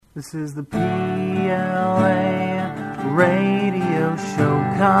This is the PLA radio show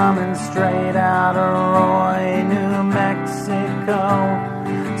coming straight out of Roy, New Mexico.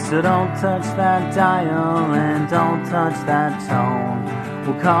 So don't touch that dial and don't touch that tone.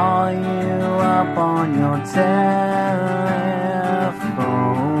 We'll call you up on your telephone.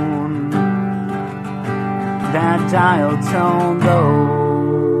 That dial tone though.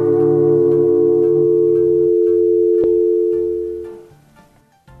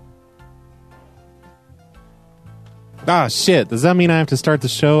 Ah, shit. Does that mean I have to start the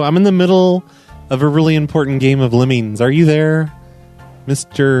show? I'm in the middle of a really important game of lemmings. Are you there,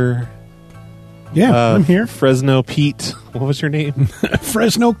 Mr. Yeah, I'm here. Fresno Pete. What was your name?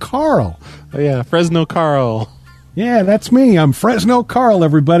 Fresno Carl. Oh, yeah, Fresno Carl. Yeah, that's me. I'm Fresno Carl,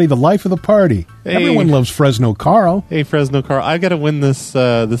 everybody, the life of the party. Hey. Everyone loves Fresno Carl. Hey, Fresno Carl. I got to win this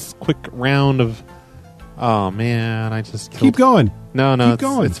this quick round of... Oh, man, I just killed... Keep going. No, Keep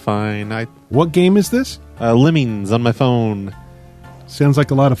going. It's fine. What game is this? Lemmings on my phone. Sounds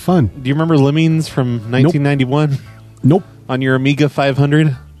like a lot of fun. Do you remember Lemmings from 1991? Nope. On your Amiga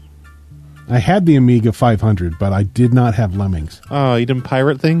 500? I had the Amiga 500, but I did not have Lemmings. Oh, you didn't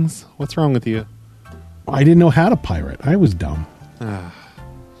pirate things? What's wrong with you? I didn't know how to pirate. I was dumb.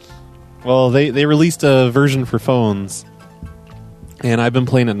 Well, they released a version for phones, and I've been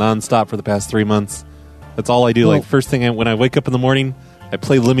playing it nonstop for the past 3 months. That's all I do. Well, like, first thing when I wake up in the morning, I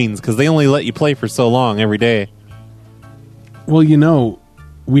play Lemmings, because they only let you play for so long every day. Well, you know,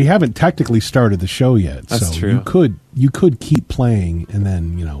 we haven't technically started the show yet. That's so true. You could keep playing, and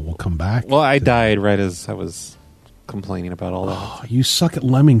then, we'll come back. Well, I died right as I was complaining about all that. Oh, you suck at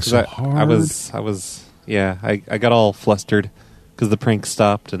Lemmings so hard. I was, yeah, I got all flustered because the prank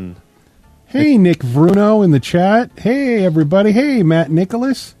stopped. And hey, Nick Bruno in the chat. Hey, everybody. Hey, Matt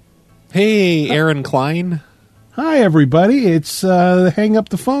Nicholas. Hey, Aaron Klein. Hi, everybody. It's the Hang Up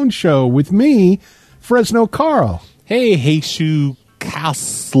the Phone show with me, Fresno Carl. Hey, Heishu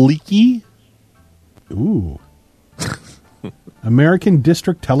Kasliki. Ooh. American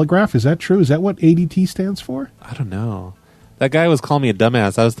District Telegraph. Is that true? Is that what ADT stands for? I don't know. That guy was calling me a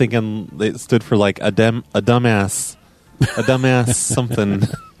dumbass. I was thinking it stood for like a dumbass. A dumbass something.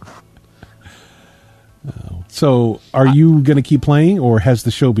 So, are you going to keep playing, or has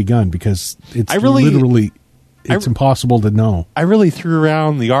the show begun? Because it's literally... It's impossible to know. I really threw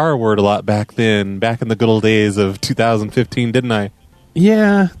around the R word a lot back then, back in the good old days of 2015, didn't I?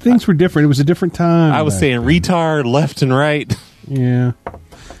 Yeah, things were different. It was a different time. I was saying retard left and right. Yeah.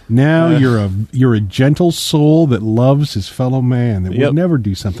 Now you're a gentle soul that loves his fellow man, that would never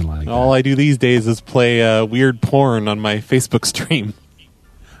do something like that. All I do these days is play weird porn on my Facebook stream.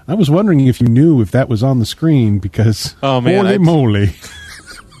 I was wondering if you knew if that was on the screen, because holy moly.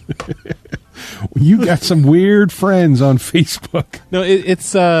 You got some weird friends on Facebook. No,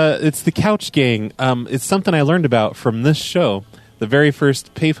 it's the Couch Gang. It's something I learned about from this show, the very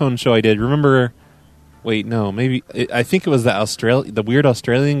first payphone show I did. Remember? Wait, no, maybe I think it was the weird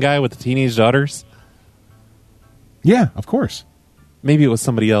Australian guy with the teenage daughters. Yeah, of course. Maybe it was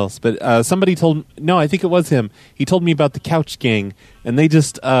somebody else, but somebody told. No, I think it was him. He told me about the Couch Gang, and they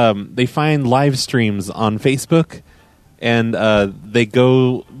just they find live streams on Facebook. And they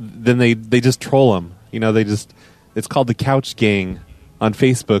go, then they just troll them. It's called the Couch Gang on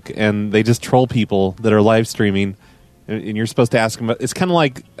Facebook, and they just troll people that are live streaming. And you're supposed to ask them. It's kind of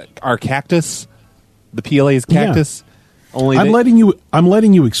like our Cactus, the PLA's Cactus. Yeah. Only I'm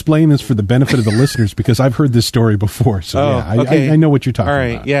letting you explain this for the benefit of the listeners, because I've heard this story before. So I know what you're talking about.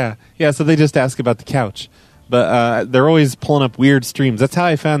 All right, yeah. So they just ask about the couch, but they're always pulling up weird streams. That's how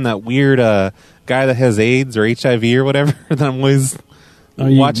I found that weird guy that has AIDS or HIV or whatever that I'm always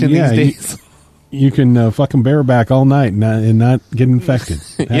watching these days. You can fucking bareback all night and not get infected.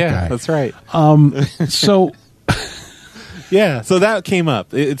 Yeah, that's right. So yeah, so that came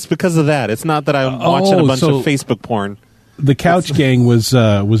up. It's because of that. It's not that I'm watching a bunch of Facebook porn. The Couch Gang was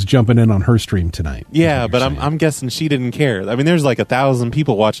jumping in on her stream tonight. Yeah, but I'm guessing she didn't care. I mean, there's like 1,000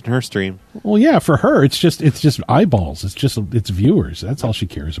 people watching her stream. Well, yeah, for her, it's just eyeballs. It's viewers. That's all she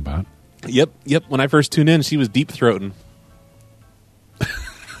cares about. Yep. When I first tuned in, she was deep throating.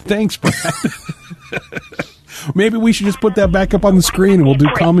 Thanks, Brad. Maybe we should just put that back up on the screen and we'll do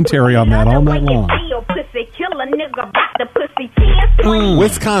commentary on that all night long.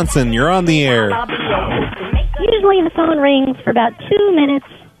 Wisconsin, you're on the air. Usually the phone rings for about 2 minutes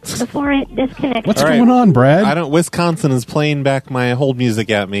before it disconnects. What's going on, Brad? Wisconsin is playing back my hold music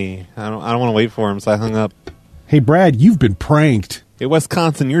at me. I don't want to wait for him, so I hung up. Hey, Brad, you've been pranked. Hey,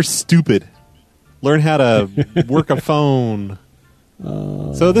 Wisconsin, you're stupid. Learn how to work a phone.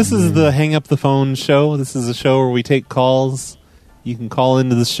 So this is the Hang Up the Phone show. This is a show where we take calls You can call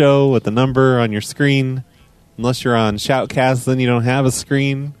into the show with the number on your screen. Unless you're on Shoutcast, then you don't have a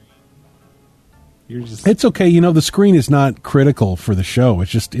screen. It's okay. The screen is not critical for the show.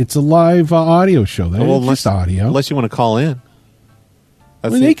 It's a live audio show. It's just audio. Unless you want to call in.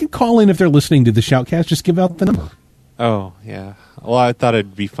 They can call in if they're listening to the Shoutcast. Just give out the number. Oh, yeah. Well, I thought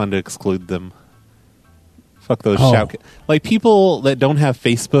it'd be fun to exclude them. Fuck those Shoutcast. Like, people that don't have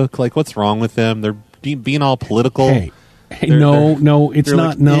Facebook, like, what's wrong with them? They're being all political. Hey, no, it's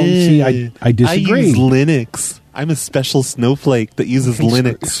not. Like, see, I disagree. I use Linux. I'm a special snowflake that uses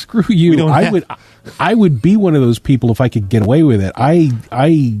Linux. Screw you. I would be one of those people if I could get away with it. I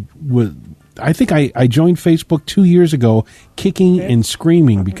think I joined Facebook 2 years ago, kicking and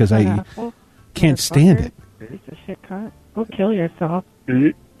screaming because I can't stand it. Piece of shit cunt. Go kill yourself.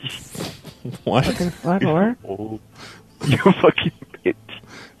 What? Fucking slut whore. Oh, you fucking bitch.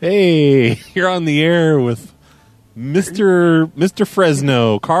 Hey, you're on the air with Mr.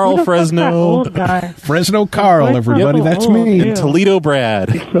 Fresno, Carl Fresno. Old guy. Fresno Carl, everybody. That's me. And Toledo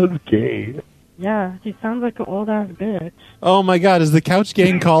Brad. He sounds gay. Yeah, he sounds like an old ass bitch. Oh my God, is the couch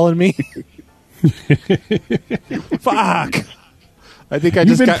gang calling me? Fuck. I think I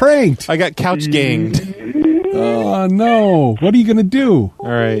You've been pranked. I got couch ganged. Oh no! What are you going to do? All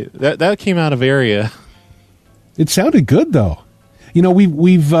right, that came out of area. It sounded good though.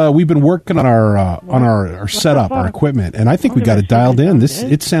 We've been working on our setup, our equipment, and I think we got it dialed in.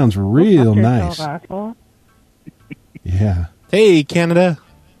 It sounds real nice. Yeah. Hey, Canada.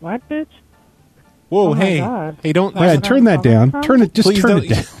 What, bitch? Whoa, Oh my hey, God. hey, don't Brad, turn that down. Turn it down.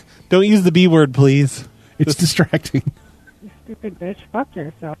 Don't use the B word, please. It's distracting. You stupid bitch. Fuck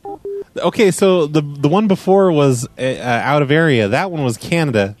yourself. Okay, so the one before was out of area. That one was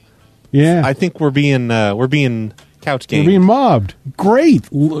Canada. Yeah. I think we're being couch gang. We're being mobbed. Great.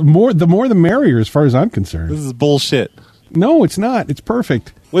 The more the merrier, as far as I'm concerned. This is bullshit. No, it's not. It's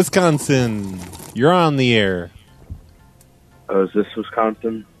perfect. Wisconsin, you're on the air. Oh, is this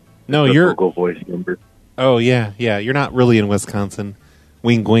Wisconsin? No, The you're. vocal voice number. Oh yeah. You're not really in Wisconsin.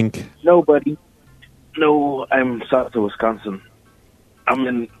 Wink, wink. No, buddy. No, I'm south of Wisconsin.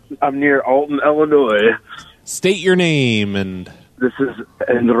 I'm near Alton, Illinois. State your name and. This is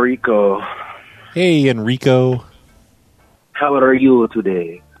Enrico. Hey, Enrico. How are you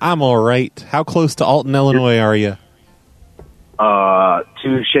today? I'm all right. How close to Alton, Illinois are you?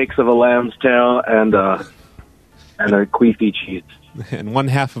 2 shakes of a lamb's tail and a queefy cheese. And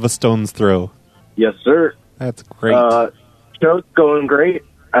 1/2 of a stone's throw. Yes, sir. That's great. Show's going great.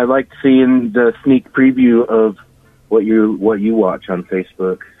 I liked seeing the sneak preview of what you watch on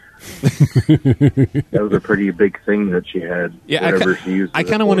Facebook. That was a pretty big thing that she had. Yeah, I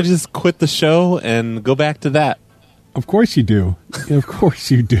kind of want to just quit the show and go back to that. Of course you do. Of course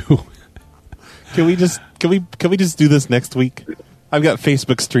you do. Can we just do this next week? I've got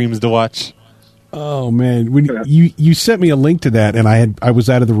Facebook streams to watch. Oh man, when you sent me a link to that, and I was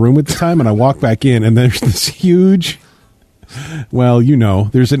out of the room at the time, and I walked back in, and there's this huge. Well,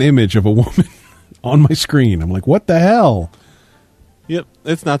 there's an image of a woman on my screen. I'm like, what the hell? Yep,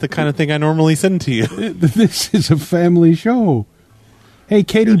 it's not the kind of thing I normally send to you. This is a family show. Hey,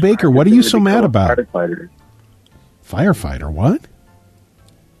 Katie Baker, what are you so mad about? Firefighter, what?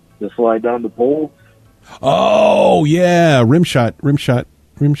 Just slide down the pole. Oh, yeah. Rim shot.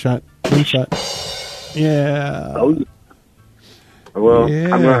 Yeah. Oh, well,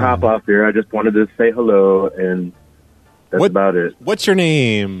 Yeah. I'm going to hop off here. I just wanted to say hello, and that's about it. What's your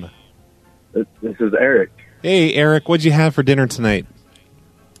name? This is Eric. Hey, Eric, what'd you have for dinner tonight?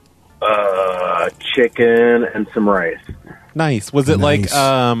 Chicken and some rice. Nice. Was it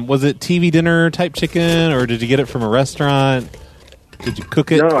was it TV dinner type chicken, or did you get it from a restaurant? Did you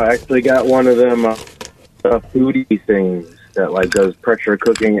cook it? No, I actually got one of them foodie things that does pressure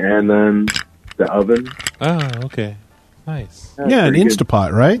cooking and then the oven. Oh, okay. Nice. Yeah, an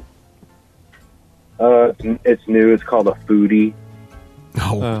Instapot, right? It's new. It's called a foodie.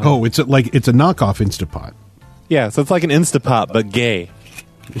 Oh, it's a knockoff Instapot. Yeah, so it's like an Instapot, but gay.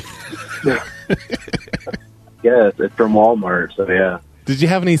 Yes, it's from Walmart, so yeah. Did you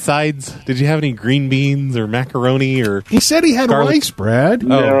have any sides? Did you have any green beans or macaroni or? He said he had garlic? rice, Brad.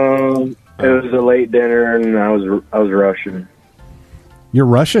 No, it was a late dinner, and I was Russian. You're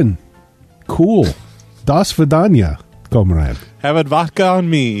Russian. Cool. Das Vidanya, comrade. Have a vodka on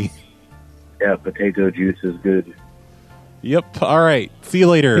me. Yeah, potato juice is good. Yep. All right. See you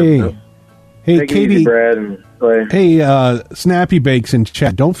later. Hey, Take it Katie. easy, Brad, and play. Hey, Snappy Bakes in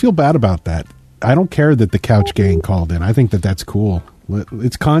chat. Don't feel bad about that. I don't care that the Couch Gang called in. I think that's cool.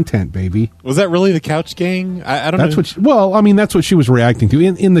 It's content, baby. Was that really the couch gang? I don't know. That's what she was reacting to.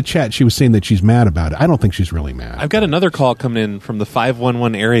 In the chat, she was saying that she's mad about it. I don't think she's really mad. I've got another call coming in from the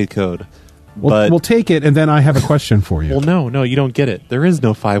 511 area code. We'll take it, and then I have a question for you. Well, no, you don't get it. There is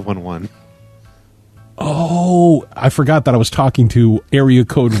no 511. Oh, I forgot that I was talking to area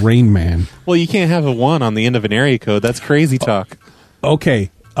code Rain Man. Well, you can't have a 1 on the end of an area code. That's crazy talk.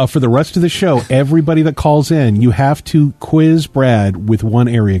 Okay. For the rest of the show, everybody that calls in, you have to quiz Brad with one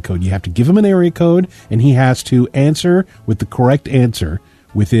area code. You have to give him an area code, and he has to answer with the correct answer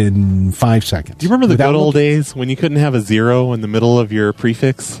within 5 seconds. Do you remember the good old days when you couldn't have a 0 in the middle of your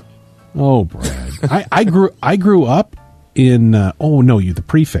prefix? Oh, Brad. I grew up in the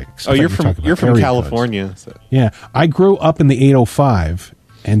prefix. Oh, you're from California. So. Yeah. I grew up in the 805,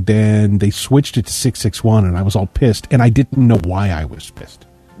 and then they switched it to 661, and I was all pissed, and I didn't know why I was pissed.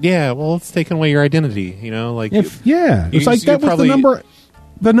 Yeah, well, it's taken away your identity, like... it's like that was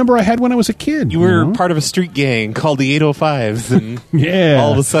the number I had when I was a kid. You were part of a street gang called the 805s, and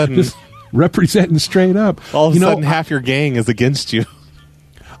all of a sudden... Just representing straight up. All of a sudden, half your gang is against you.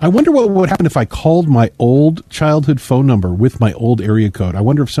 I wonder what would happen if I called my old childhood phone number with my old area code. I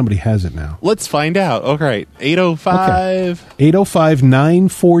wonder if somebody has it now. Let's find out. All right, 805... Okay.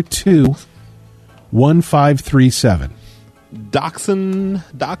 805-942-1537. Doxin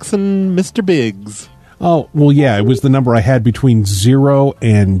Mr. Biggs. Oh, well, yeah, it was the number I had between 0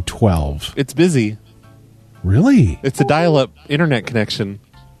 and 12. It's busy. Really? It's a dial-up internet connection.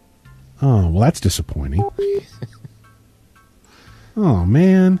 Oh, well, that's disappointing. Oh,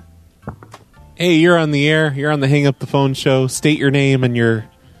 man. Hey, you're on the air. You're on the Hang Up the Phone show. State your name and your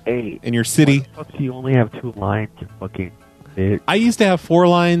city. Why the fuck do you only have 2 lines, you fucking bitch? I used to have 4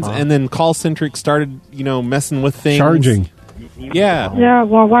 lines, and then Call-Centric started, messing with things. Charging. Yeah. Yeah,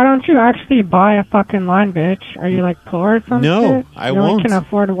 well, why don't you actually buy a fucking line, bitch? Are you, poor or something? No, I no won't. one can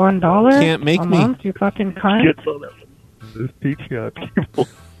afford $1 Can't make a me. month, you fucking cunt. This teaching on people.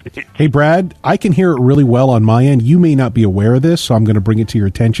 Hey, Brad, I can hear it really well on my end. You may not be aware of this, so I'm going to bring it to your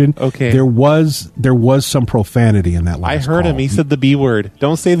attention. Okay. There was some profanity in that last I heard call. him. He said the B word.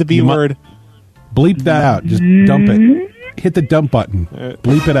 Don't say the B word. Bleep that out. Just dump it. Hit the dump button.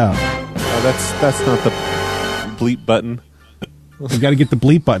 Bleep it out. Oh, that's not the bleep button. You got to get the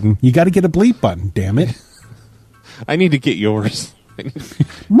bleep button. You got to get a bleep button, damn it. I need to get yours.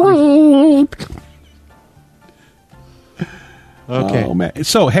 Okay. Oh, man.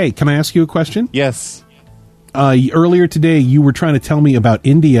 So, hey, can I ask you a question? Yes. Earlier today, you were trying to tell me about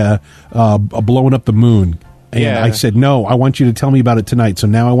India blowing up the moon. And Yeah. I said, no, I want you to tell me about it tonight. So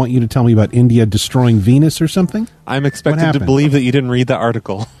now I want you to tell me about India destroying Venus or something? I'm expected to happened? believe that you didn't read the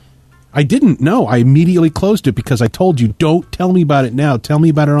article. I didn't. No, I immediately closed it because I told you, don't tell me about it now. Tell me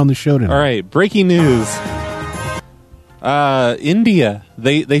about it on the show tonight. All right, breaking news. India,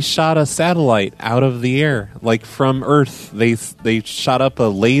 they shot a satellite out of the air, from Earth. They shot up a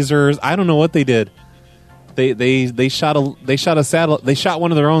lasers. I don't know what they did. They shot a satellite. They shot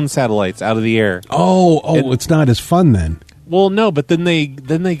one of their own satellites out of the air. Oh, it's not as fun then. Well, no, but then they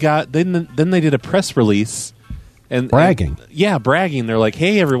did a press release and bragging. Bragging. They're like,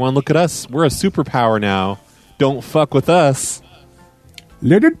 "Hey, everyone, look at us. We're a superpower now. Don't fuck with us."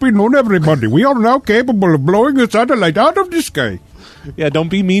 Let it be known, everybody, we are now capable of blowing a satellite out of the sky. Yeah, don't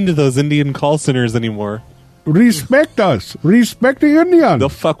be mean to those Indian call centers anymore. Respect us. Respect the Indians. They'll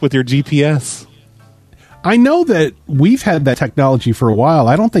fuck with your GPS. I know that we've had that technology for a while.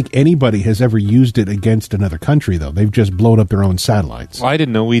 I don't think anybody has ever used it against another country, though. They've just blown up their own satellites. Well, I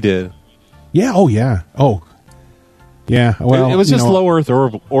didn't know we did. Yeah, oh, yeah. Oh, yeah, well... It was just low Earth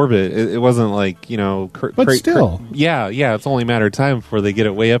orbit. It wasn't like, but still. Yeah, it's only a matter of time before they get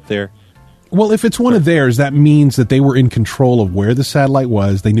it way up there. Well, if it's one of theirs, that means that they were in control of where the satellite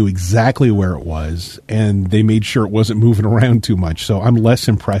was. They knew exactly where it was, and they made sure it wasn't moving around too much. So I'm less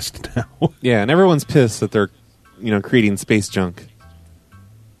impressed now. Yeah, and everyone's pissed that they're, creating space junk.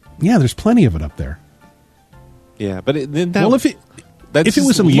 Yeah, there's plenty of it up there. Yeah, but if it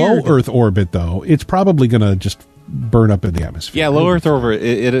was in low Earth orbit, though, it's probably going to just burn up in the atmosphere. Yeah, low Earth orbit,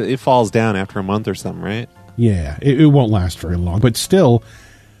 it falls down after a month or something, right? Yeah, it won't last very long. But still,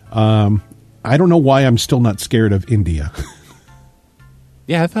 I don't know why I'm still not scared of India.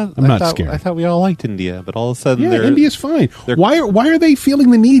 Yeah, I'm not scared. I thought we all liked India, but all of a sudden, India's fine. Why are they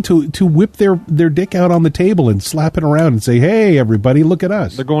feeling the need to whip their dick out on the table and slap it around and say, "Hey, everybody, look at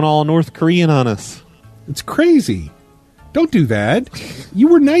us"? They're going all North Korean on us. It's crazy. Don't do that. You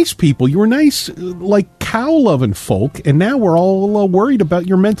were nice people. You were nice, cow-loving folk, and now we're all worried about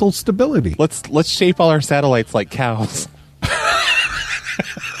your mental stability. Let's shape all our satellites like cows.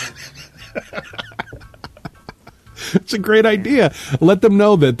 It's a great idea. Let them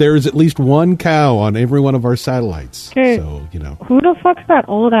know that there is at least one cow on every one of our satellites. Okay. So, Who the fuck's that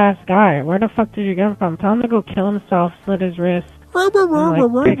old ass guy? Where the fuck did you get him from? Tell him to go kill himself, slit his wrist. And, take a knife to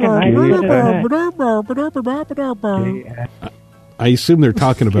his head. I assume they're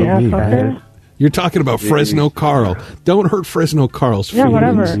talking about me. Fucker. You're talking about Fresno Carl. Don't hurt Fresno Carl's feelings.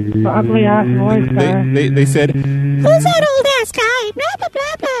 Whatever. The ugly ass voice guy. They said, Who's that old ass guy? Blah, blah,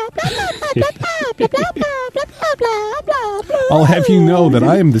 blah, blah, blah, blah, blah, blah, blah, blah, blah, blah. I'll have you know that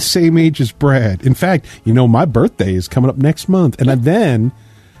I am the same age as Brad. In fact, my birthday is coming up next month, and then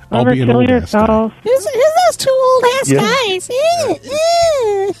I'll be an kill old ass guy. yourself. Who's those two old ass guys?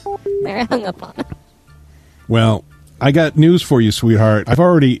 They're hung up on. Well, I got news for you, sweetheart.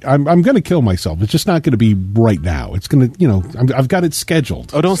 I'm going to kill myself. It's just not going to be right now. It's going to, I've got it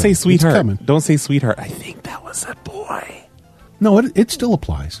scheduled. "Oh, don't say sweetheart. It's coming. Don't say sweetheart. I think that was a boy." No, it still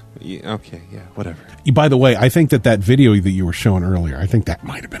applies. Yeah, okay, yeah, whatever. By the way, I think that video that you were showing earlier, I think that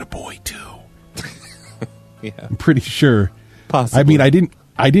might have been a boy too. Yeah, I'm pretty sure. possibly. I mean,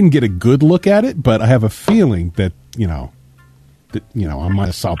 I didn't get a good look at it, but I have a feeling that I might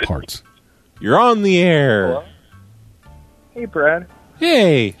have saw parts. You're on the air. Hello? Hey, Brad.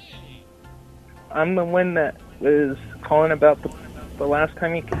 Hey. I'm the one that was calling about the last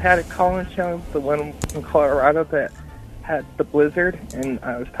time you had a call-in show, the one in Colorado that had the blizzard, and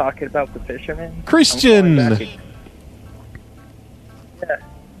I was talking about the fishermen. Christian.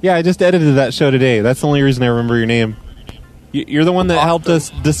 Yeah, I just edited that show today. That's the only reason I remember your name. You're the one that helped us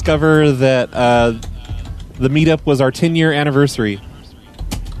discover that the meetup was our 10-year anniversary.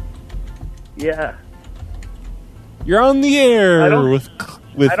 Yeah. You're on the air with.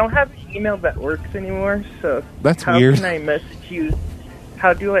 I don't have an email that works anymore, so that's how weird. Can I message you?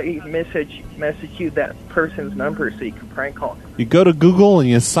 How do I message you that person's number so you can prank call? You go to Google and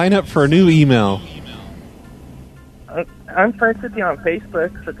you sign up for a new email. I'm friends with you on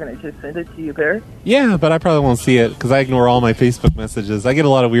Facebook, so can I just send it to you there? Yeah, but I probably won't see it because I ignore all my Facebook messages. I get a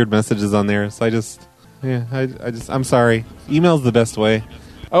lot of weird messages on there, so I'm sorry. Email's the best way.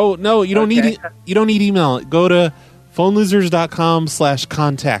 Oh no, you don't need email. Go to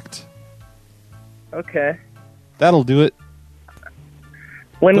phonelosers.com/contact. Okay. That'll do it.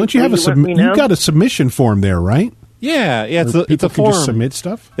 Don't you have you've got a submission form there, right? Yeah. It's a form. form. Just submit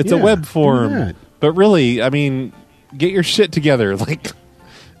stuff. It's a web form. But really, I mean, get your shit together. Like,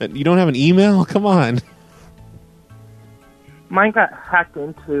 you don't have an email? Come on. Mine got hacked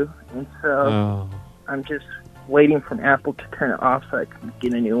into, and so I'm just waiting for Apple to turn it off so I can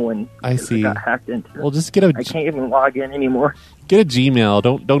get a new one. I see. It got hacked into. Well, just get a. I can't even log in anymore. Get a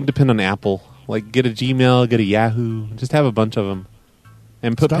Gmail. Don't depend on Apple. Like, get a Gmail, get a Yahoo. Just have a bunch of them.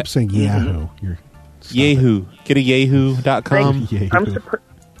 And stop saying Yahoo. Yahoo. Get a Yahoo.com.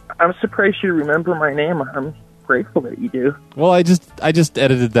 I'm surprised you remember my name. I'm grateful that you do. Well, I just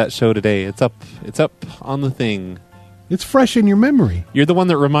edited that show today. It's up on the thing. It's fresh in your memory. You're the one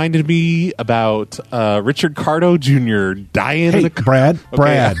that reminded me about Richard Cardo Jr. dying in a car.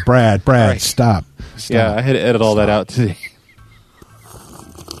 Brad, right. Stop. Yeah, I had to edit all that out today.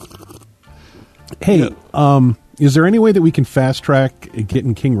 Hey, is there any way that we can fast track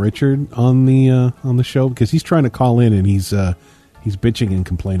getting King Richard on the show? Because he's trying to call in and he's bitching and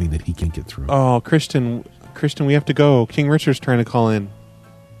complaining that he can't get through. Oh, Christian, we have to go. King Richard's trying to call in.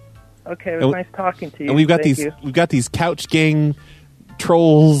 Okay, it was nice talking to you. And we've got Thank these couch gang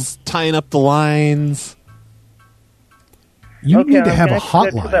trolls tying up the lines. You need to have a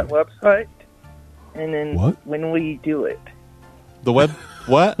hotline. hotline. To that website, and then what? When will you do it? The web?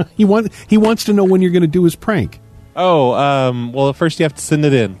 What? He wants to know when you're going to do his prank. Oh, well, first you have to send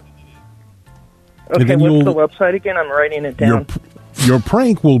it in. Okay, what's the website again? I'm writing it down. Your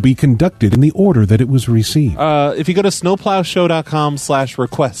prank will be conducted in the order that it was received. If you go to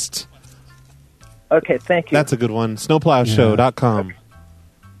snowplowshow.com/request. Okay, thank you. That's a good one. Snowplowshow.com.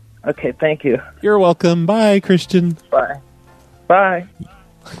 Okay, thank you. You're welcome. Bye, Christian. Bye. Bye.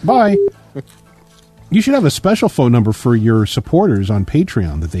 Bye. You should have a special phone number for your supporters on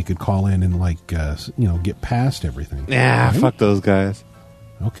Patreon that they could call in and get past everything. Nah, right? Fuck those guys.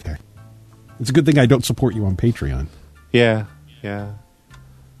 Okay. It's a good thing I don't support you on Patreon. Yeah. When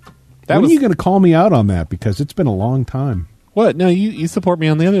are you going to call me out on that? Because it's been a long time. What? No, you support me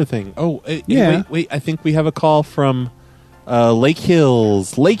on the other thing. Oh, yeah. Wait. I think we have a call from Lake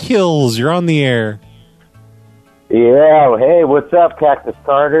Hills. Lake Hills, you're on the air. Yeah, hey, what's up, Cactus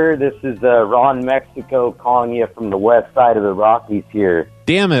Carter? This is Ron Mexico calling you from the west side of the Rockies here.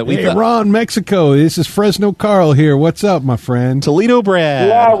 Damn it. Hey, Ron Mexico, this is Fresno Carl here. What's up, my friend? Toledo Brad.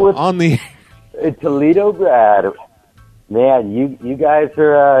 Yeah, on the Toledo Brad. Man, you guys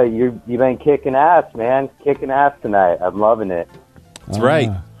are you've been kicking ass, man. Kicking ass tonight. I'm loving it. That's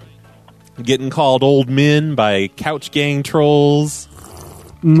right. Getting called old men by couch gang trolls.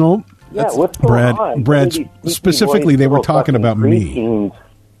 Nope. Yeah, what's going on? Brad, specifically, they were talking about me.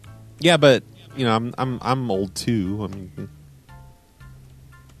 Yeah, but you know, I'm old too. I mean,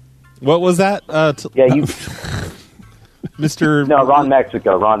 what was that? You, Mr. No, Ron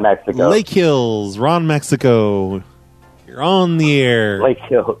Mexico. Lake Hills, Ron Mexico. You're on the air. Lake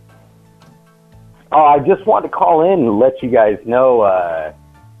Hills. Oh, I just wanted to call in and let you guys know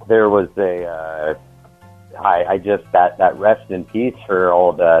there was a. I just that rest in peace for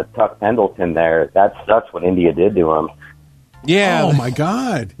old Tuck Pendleton there. That sucks what India did to him. Yeah. Oh my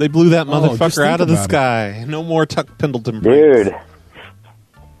God. They blew that motherfucker out of the sky. No more Tuck Pendleton pranks. Dude,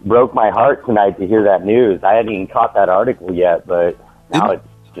 broke my heart tonight to hear that news. I hadn't even caught that article yet, but now it's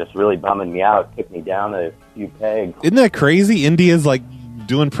just really bumming me out. Kicked me down a few pegs. Isn't that crazy? India's like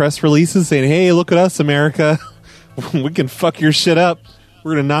doing press releases saying, "Hey, look at us, America. We can fuck your shit up.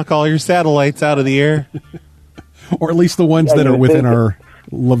 We're going to knock all your satellites out of the air." Or at least the ones that are within our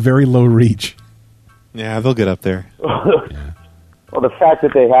very low reach. Yeah, they'll get up there. Well, the fact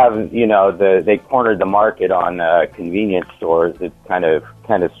that they have, they cornered the market on convenience stores, it's kind of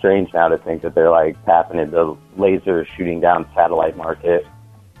strange now to think that they're like tapping into laser shooting down satellite market.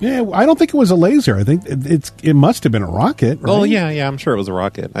 Yeah, I don't think it was a laser. I think it must have been a rocket. Right? Oh yeah, I'm sure it was a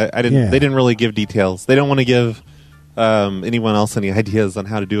rocket. I didn't. Yeah. They didn't really give details. They don't want to give anyone else any ideas on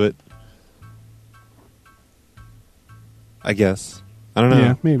how to do it. I guess. I don't know.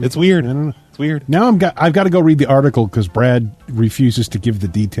 Yeah, maybe. It's weird. I don't know. It's weird. Now I've got to go read the article because Brad refuses to give the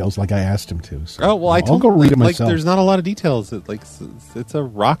details like I asked him to. So I'll go read it myself. There's not a lot of details. It's a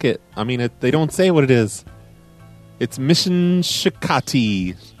rocket. I mean, they don't say what it is. It's Mission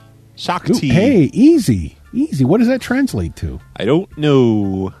Shakti. Ooh, hey, easy. What does that translate to? I don't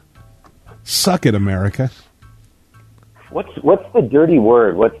know. Suck it, America. What's the dirty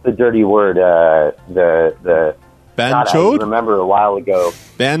word? The Banchode? I remember a while ago.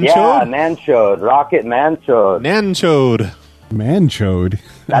 Banchode? Yeah, manchode. Rocket manchode. Manchode.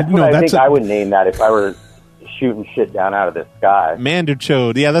 That's what I think I would name that if I were shooting shit down out of the sky.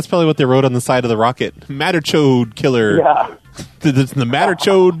 Manderchode. Yeah, that's probably what they wrote on the side of the rocket. Matterchode killer. Yeah. It's the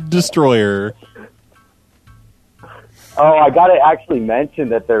Matterchode destroyer. Oh, I got to actually mention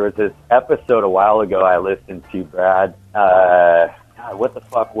that there was this episode a while ago I listened to, Brad. God, what the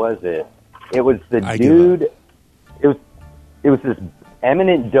fuck was it? It was the dude... It was this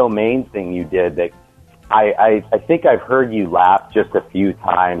eminent domain thing you did that I think I've heard you laugh just a few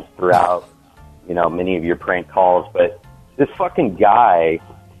times throughout, many of your prank calls. But this fucking guy,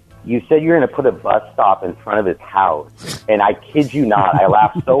 you said you're going to put a bus stop in front of his house. And I kid you not, I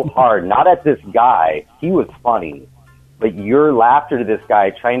laughed so hard, not at this guy. He was funny. But your laughter to this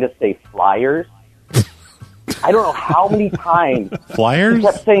guy trying to say flyers. I don't know how many times. Flyers? He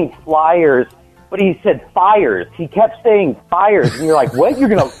kept saying flyers. But he said fires. He kept saying fires. And you're like, what? You're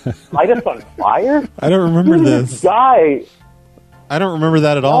going to light us on fire? I don't remember this. Guy. I don't remember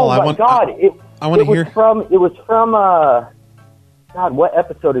that at all. Oh, my God. I want to hear. It was from, God, what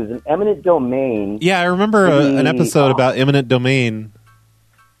episode? It was an eminent domain. Yeah, I remember an episode about eminent domain.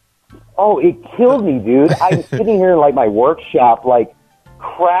 Oh, it killed me, dude. I'm sitting here in, like, my workshop, like,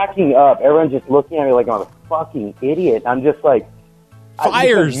 cracking up. Everyone's just looking at me like I'm a fucking idiot. I'm just like...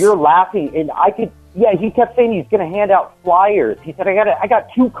 Flyers. You're laughing, and I could. Yeah, he kept saying he's going to hand out flyers. He said, "I got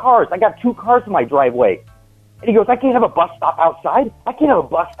 2 cars. I got 2 cars in my driveway." And he goes, "I can't have a bus stop outside. I can't have a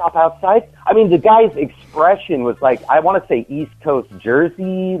bus stop outside." I mean, the guy's expression was like, I want to say East Coast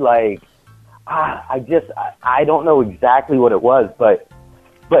Jersey. Like, I don't know exactly what it was, but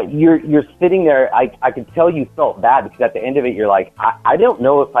you're sitting there. I could tell you felt bad because at the end of it, you're like, I don't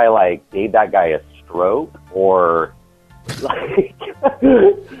know if I like gave that guy a stroke or. Like,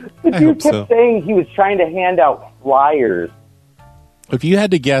 the dude kept saying he was trying to hand out flyers. If you had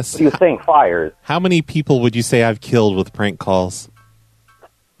to guess, he was saying flyers. How many people would you say I've killed with prank calls?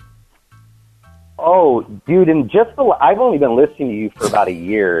 Oh, dude, I've only been listening to you for about a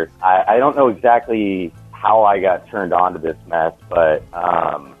year. I don't know exactly how I got turned on to this mess, but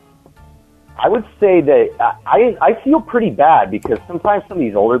I would say that I feel pretty bad because sometimes some of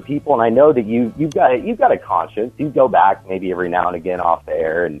these older people, and I know that you've got a conscience. You go back maybe every now and again off the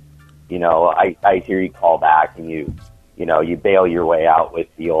air, and I hear you call back and you bail your way out with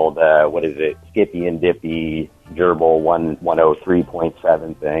the old what is it, Skippy and Dippy gerbil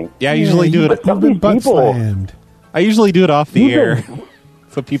 103.7 thing. Yeah, I usually do it. I usually do it off the air,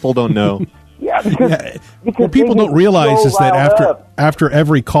 so people don't know. Yeah, Yeah. What people don't realize is that after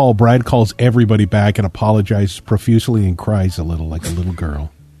every call, Brad calls everybody back and apologizes profusely and cries a little like a little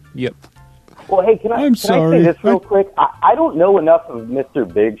girl. Yep. Well, hey, can I say this real quick? I don't know enough of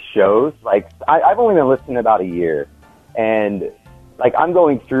Mr. Big's shows. Like, I've only been listening about a year. And, like, I'm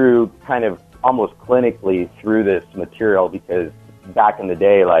going through kind of almost clinically through this material because back in the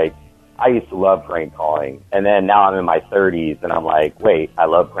day, like, I used to love prank calling. And then now I'm in my 30s, and I'm like, wait, I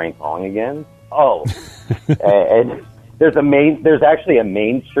love prank calling again? Oh. And there's actually a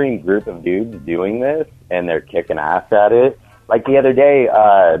mainstream group of dudes doing this, and they're kicking ass at it. Like the other day,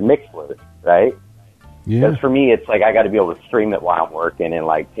 Mixler, right? Yeah. Because for me, it's like I got to be able to stream it while I'm working and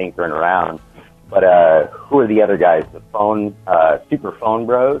like tinkering around. But who are the other guys? The phone, Super Phone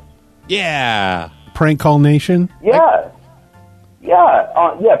Bros? Yeah. Prank Call Nation? Yeah.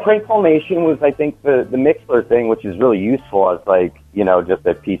 Prank Call Nation was, I think, the Mixler thing, which is really useful as, like, you know, just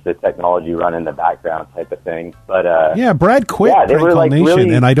a piece of technology running in the background type of thing. But yeah, Brad quit Prank Call Nation,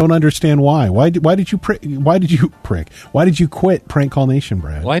 really, and I don't understand why. Why did you quit Prank Call Nation,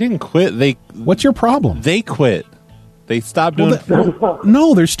 Brad? Well, I didn't quit. What's your problem? They quit. They stopped doing.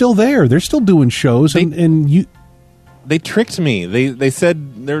 No, they're still there. They're still doing shows, and you. They tricked me. They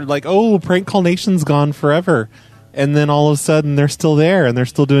said they're like, oh, Prank Call Nation's gone forever. And then all of a sudden, they're still there, and they're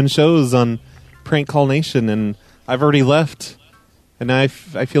still doing shows on Prank Call Nation, and I've already left, and I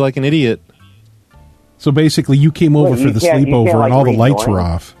feel like an idiot. So basically, you came over for the sleepover, and all the lights were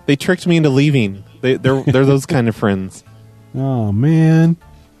off. They tricked me into leaving. They're those kind of friends. Oh, man.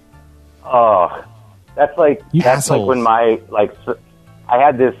 Oh, that's like when I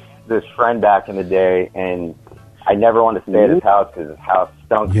had this friend back in the day, and I never wanted to stay at his house because his house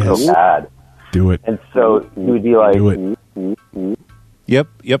stunk so bad. Do it. And so he would be like... Do it. Yep.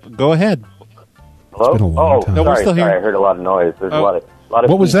 Go ahead. Hello? It's been a long time. No, we're still here. Sorry, I heard a lot of noise. There's a lot of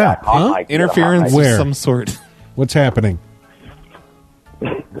what was that? Huh? Interference of some sort. What's happening?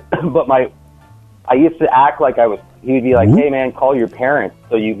 But I used to act like I was... He would be like, hey, man, call your parents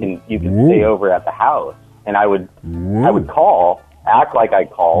so you can stay over at the house. And I would call, act like I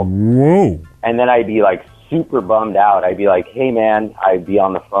called. Whoa. And then I'd be like super bummed out. I'd be like, hey, man, I'd be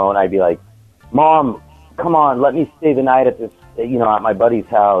on the phone. I'd be like, Mom, come on, let me stay the night at this, at my buddy's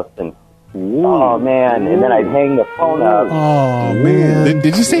house. And oh man, and then I'd hang the phone up. Oh man,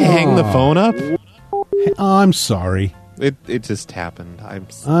 did you say hang the phone up? Oh, I'm sorry. It just happened.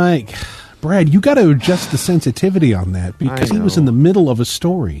 Brad, you got to adjust the sensitivity on that because he was in the middle of a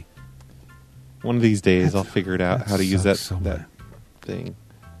story. One of these days, I'll figure it out how to use that thing.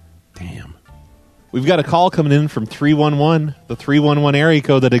 Damn. We've got a call coming in from 311, the 311 area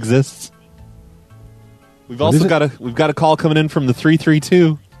code that exists. We've got a call coming in from the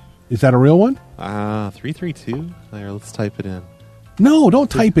 332. Is that a real one? 332. There, let's type it in. No,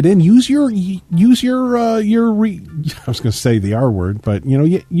 don't type it in. Use your I was going to say the R word, but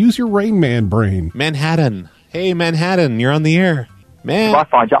use your Rain Man brain. Manhattan. Hey, Manhattan, you're on the air. Man. If I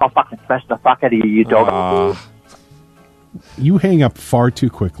find you, I'll fucking smash the fuck out of you dog. You hang up far too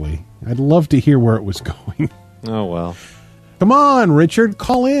quickly. I'd love to hear where it was going. Oh, well. Come on, Richard,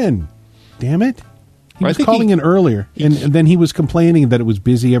 call in. Damn it. He was calling in earlier, and then he was complaining that it was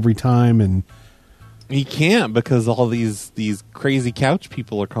busy every time. And he can't because all these crazy couch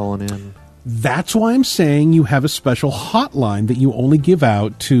people are calling in. That's why I'm saying you have a special hotline that you only give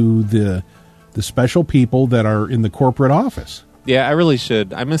out to the special people that are in the corporate office. Yeah, I really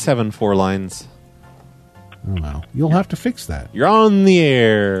should. I miss having 4 lines. Oh, well. You'll have to fix that. You're on the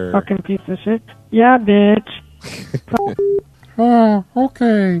air. Fucking piece of shit. Yeah, bitch. Oh,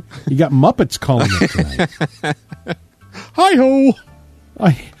 okay. You got Muppets calling it tonight. Hi-ho.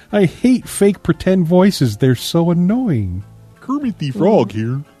 I hate fake pretend voices. They're so annoying. Kermit the Frog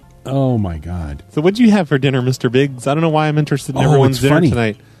here. Oh, my God. So what'd you have for dinner, Mr. Biggs? I don't know why I'm interested in everyone's dinner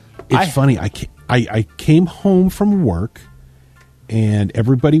tonight. It's funny. I came home from work, and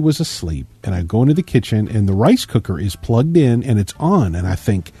everybody was asleep. And I go into the kitchen, and the rice cooker is plugged in, and it's on. And I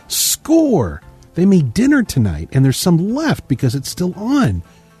think, score! They made dinner tonight, and there's some left because it's still on.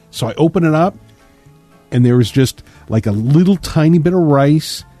 So I open it up, and there was just like a little tiny bit of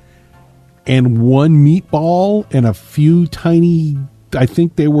rice and one meatball and a few tiny, I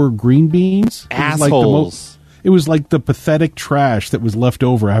think they were green beans. Assholes. It was like the pathetic trash that was left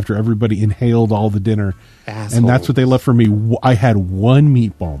over after everybody inhaled all the dinner. Assholes. And that's what they left for me. I had one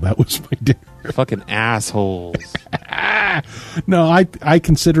meatball. That was my dinner. Fucking assholes. No, I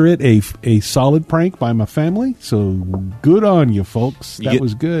consider it a solid prank by my family. So good on you, folks. That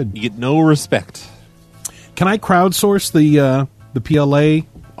was good. You get no respect. Can I crowdsource the PLA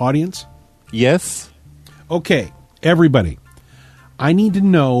audience? Yes. Okay, everybody. I need to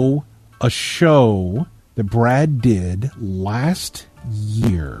know a show that Brad did last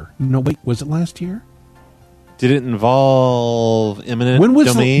year. No, wait, was it last year? Did it involve eminent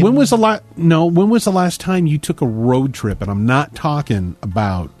domain? When was the last time you took a road trip? And I'm not talking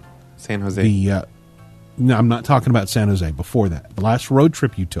about San Jose. No, I'm not talking about San Jose. Before that, the last road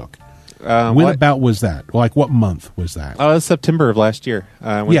trip you took. When about was that? Like what month was that? Oh, it was September of last year.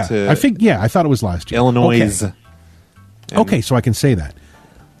 I went to I thought it was last year. Illinois. Okay, so I can say that.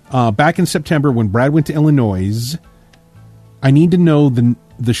 Back in September when Brad went to Illinois, I need to know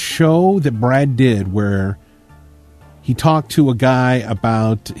the show that Brad did where he talked to a guy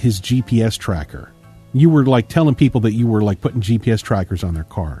about his GPS tracker. You were like telling people that you were like putting GPS trackers on their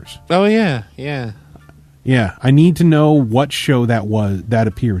cars. Oh yeah, yeah. Yeah, I need to know what show that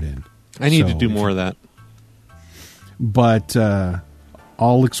appeared in. I need to do more of that. But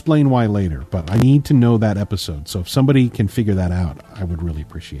I'll explain why later. But I need to know that episode. So if somebody can figure that out, I would really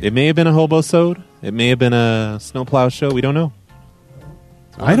appreciate it. It may have been a hobo-sode. It may have been a snowplow show. We don't know.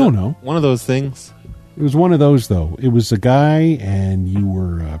 I don't know. One of those things. It was one of those, though. It was a guy, and you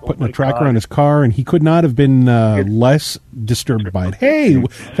were putting a tracker on his car, and he could not have been less disturbed by it. Hey,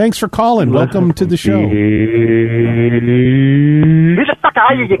 thanks for calling. Welcome to the show. Get the fuck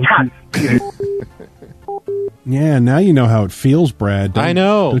out of here, you cunt! Yeah, now you know how it feels, Brad. I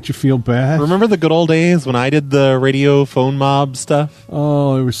know. Don't you feel bad? Remember the good old days when I did the radio phone mob stuff?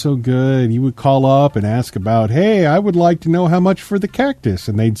 Oh, it was so good. You would call up and ask about, hey, I would like to know how much for the cactus.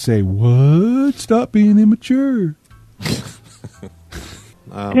 And they'd say, what? Stop being immature. Hey,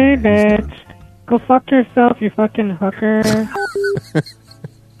 bitch. Go fuck yourself, you fucking hooker.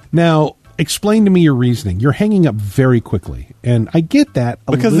 Now, explain to me your reasoning. You're hanging up very quickly. And I get that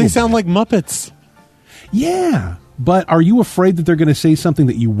because they sound like Muppets. Yeah, but are you afraid that they're going to say something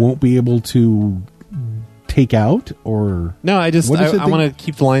that you won't be able to take out? Or no, I want to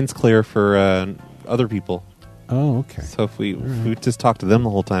keep the lines clear for other people. Oh, okay. So if we just talk to them the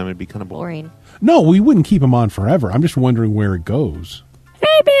whole time, it'd be kind of boring. No, we wouldn't keep them on forever. I'm just wondering where it goes.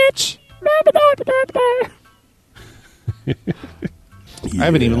 Hey, bitch! I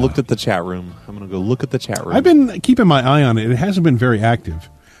haven't even looked at the chat room. I'm going to go look at the chat room. I've been keeping my eye on it. It hasn't been very active.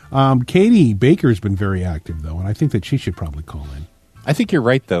 Katie Baker's been very active, though, and I think that she should probably call in. I think you're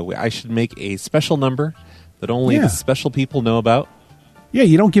right, though. I should make a special number that only the special people know about. Yeah,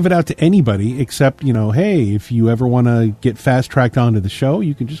 you don't give it out to anybody except, hey, if you ever want to get fast-tracked onto the show,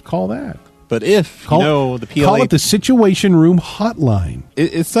 you can just call that. But if, the PLA... Call it the Situation Room Hotline.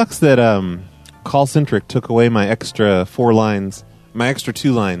 It sucks that Call-Centric took away my extra 4 lines. My extra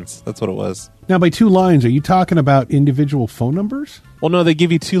 2 lines. That's what it was. Now, by 2 lines, are you talking about individual phone numbers? Well, no, they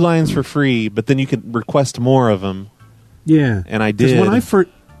give you 2 lines for free, but then you can request more of them. Yeah. And I did. When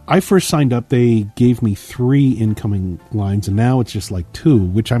I first signed up, they gave me 3 incoming lines, and now it's just like 2,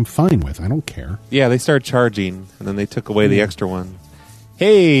 which I'm fine with. I don't care. Yeah, they started charging, and then they took away the extra one.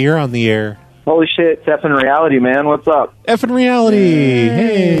 Hey, you're on the air. Holy shit, it's effing reality, man. What's up? Effing reality.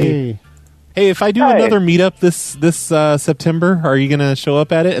 Hey. Hey, if I do another meetup this September, are you going to show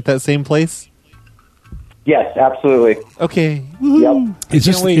up at it at that same place? Yes, absolutely. Okay. Yep. Is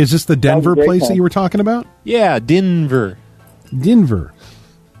this the Denver place that you were talking about? Yeah, Denver. Denver.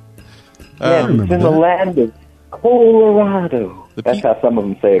 Yeah, it's in the land of Colorado. That's how some of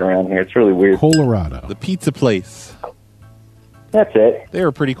them say it around here. It's really weird. Colorado. The pizza place. That's it. They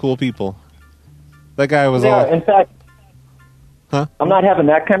were pretty cool people. That guy was in fact, I'm not having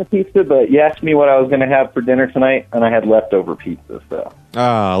that kind of pizza, but you asked me what I was going to have for dinner tonight, and I had leftover pizza. So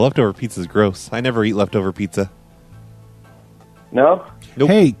leftover pizza is gross. I never eat leftover pizza. No? Nope.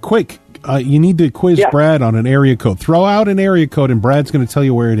 Hey, quick. You need to quiz Brad on an area code. Throw out an area code, and Brad's going to tell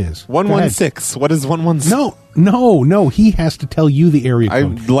you where it is. 116. What is 116? No. He has to tell you the area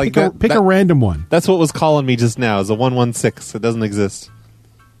code. Pick a random one. That's what was calling me just now. Is a 116. It doesn't exist.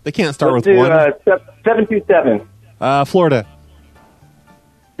 They can't start Let's with do, 1. 727. Florida.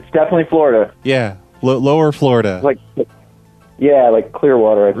 It's definitely Florida. Yeah, lower Florida. Like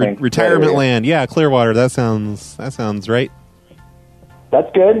Clearwater, I think. Retirement land. Yeah, Clearwater. That sounds right.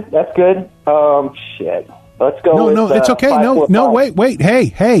 That's good. Shit. Let's go. No, it's okay. No, wait.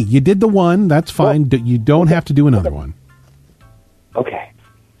 Hey, you did the one. That's fine. You don't have to do another one. Okay.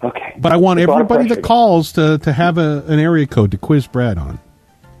 But I want everybody that calls to have an area code to quiz Brad on.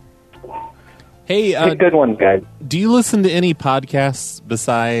 Hey, good ones, guys. Do you listen to any podcasts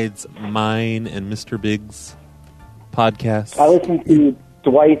besides mine and Mr. Big's podcasts? I listen to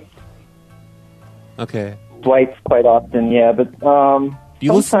Dwight. Okay. Dwight's quite often, yeah, but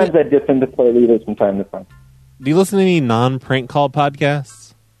sometimes I dip into Play Leader from time to time. Do you listen to any non-prank call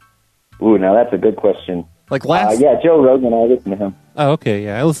podcasts? Ooh, now that's a good question. Like last... yeah, Joe Rogan, I listen to him. Oh, okay.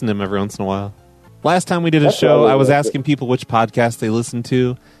 Yeah, I listen to him every once in a while. Last time we did a That's show, what I I was like asking people which podcast they listened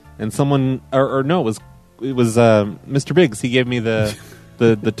to, and someone, or no, it was Mr. Biggs. He gave me the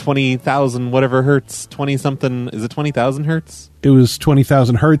 20,000 whatever hertz, 20 something. Is it 20,000 hertz? It was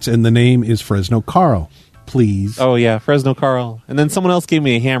 20,000 hertz, and the name is Fresno Carl. Please. Oh yeah, Fresno Carl. And then someone else gave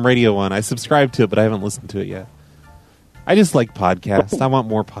me a ham radio one. I subscribed to it, but I haven't listened to it yet. I just like podcasts. I want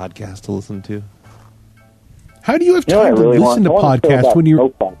more podcasts to listen to. How do you have time to listen to podcasts when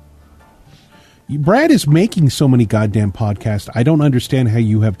you're... Brad is making so many goddamn podcasts. I don't understand how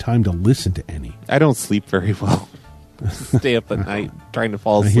you have time to listen to any. I don't sleep very well. Stay up at night trying to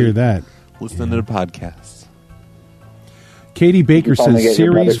fall asleep. I hear that. Listening to podcasts. Katie Baker says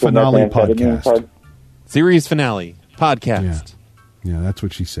series finale podcast. Series finale podcast. Yeah, that's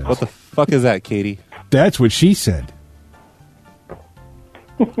what she says. What the fuck is that, Katie? That's what she said.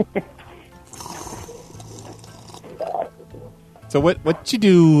 So what you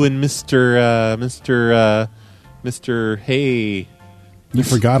doing, Mr. Hey? You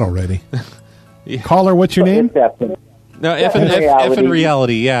forgot already. Caller, what's your name? No, F in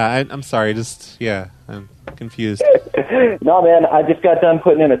reality. Yeah, I'm sorry. I'm confused. No, man, I just got done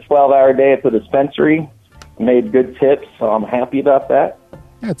putting in a 12-hour day at the dispensary. Made good tips, so I'm happy about that.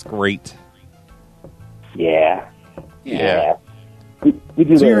 That's great. Yeah. We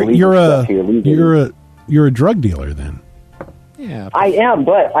do So that illegal stuff here legally. you're a drug dealer then. Yeah. I am,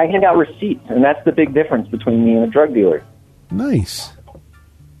 but I hand out receipts, and that's the big difference between me and a drug dealer. Nice.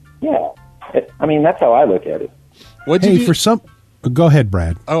 Yeah. That's how I look at it. Go ahead,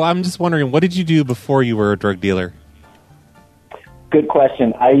 Brad. Oh, I'm just wondering, what did you do before you were a drug dealer? Good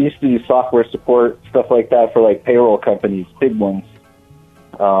question. I used to do software support, stuff like that for payroll companies, big ones.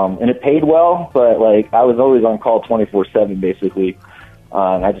 And it paid well, but I was always on call 24/7 basically.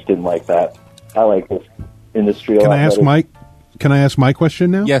 And I just didn't like that. I like this industry a lot better. Can I ask my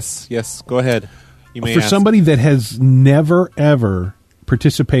question now? Yes. Go ahead. You may For ask. somebody that has never ever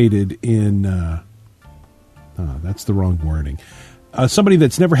participated in that's the wrong wording. Somebody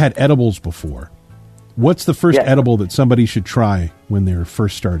that's never had edibles before. What's the first edible that somebody should try when they're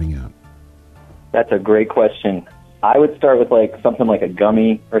first starting out? That's a great question. I would start with something like a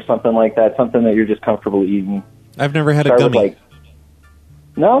gummy or something like that, something that you're just comfortable eating. I've never had a gummy.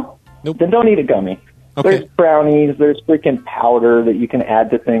 No? Nope. Then don't eat a gummy. Okay. There's brownies, there's freaking powder that you can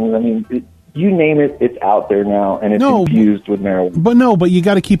add to things. You name it, it's out there now, and it's infused with marijuana. But you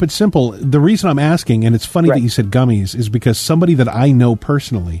got to keep it simple. The reason I'm asking, and it's funny that you said gummies, is because somebody that I know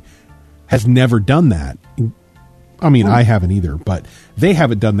personally has never done that. I haven't either, but they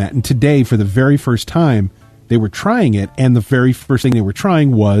haven't done that. And today, for the very first time, they were trying it, and the very first thing they were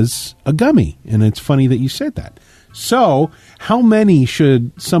trying was a gummy. And it's funny that you said that. So, how many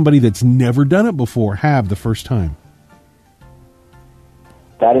should somebody that's never done it before have the first time?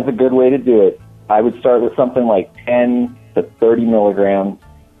 That is a good way to do it. I would start with something like 10 to 30 milligrams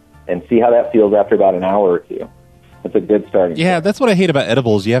and see how that feels after about an hour or two. That's a good starting point. Yeah, that's what I hate about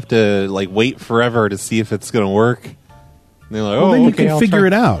edibles. You have to wait forever to see if it's going to work. And they're like, then you can I'll figure try.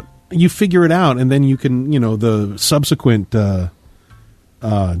 it out. You figure it out, and then you can, the subsequent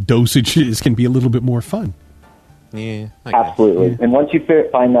dosages can be a little bit more fun. Yeah, absolutely. Yeah. And once you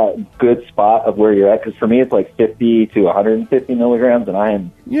find that good spot of where you're at, because for me it's 50 to 150 milligrams, and I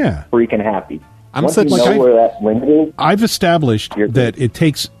am freaking happy. Once you know where that limit is, I've established that it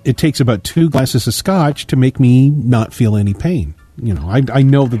takes about 2 glasses of scotch to make me not feel any pain. I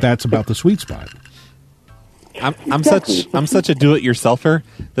know that's about the sweet spot. I'm such a do-it-yourselfer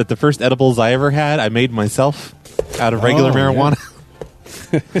that the first edibles I ever had, I made myself out of regular marijuana.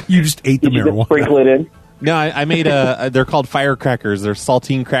 Yeah. You just ate the marijuana. Just sprinkle it in. No, I made they're called firecrackers. They're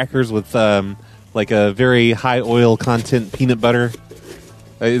saltine crackers with a very high oil content peanut butter.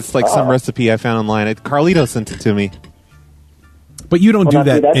 It's some recipe I found online. Carlito sent it to me. But you don't do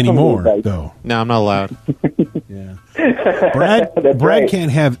that anymore, though. No, I'm not allowed. Yeah. Brad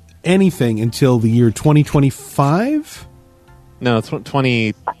can't have anything until the year 2025? No, it's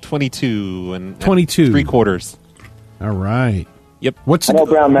 2022 and 22 3/4. All right. Yep. What's going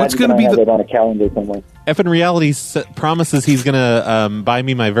to be it on a calendar somewhere? F in reality promises he's going to buy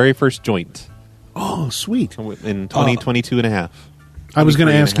me my very first joint. Oh, sweet. In 2022 and a half. I was going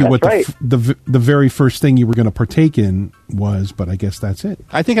to ask you what the very first thing you were going to partake in was, but I guess that's it.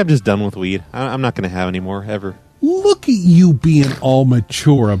 I think I'm just done with weed. I'm not going to have any more, ever. Look at you being all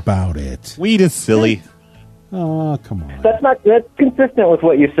mature about it. Weed is silly. Oh, come on. That's consistent with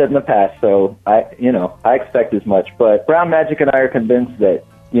what you said in the past, so I expect as much. But Brown Magic and I are convinced that,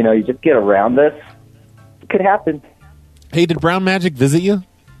 you just get around this. It could happen. Hey, did Brown Magic visit you?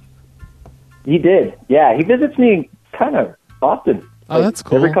 He did. Yeah, he visits me kind of Often. Oh, that's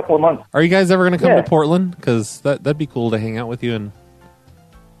cool. Every couple of months. Are you guys ever going to come Yeah. to Portland? Because that'd be cool to hang out with you and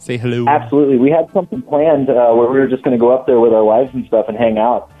say hello. Absolutely. We had something planned where we were just going to go up there with our wives and stuff and hang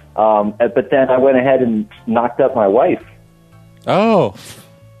out. But then I went ahead and knocked up my wife. Oh.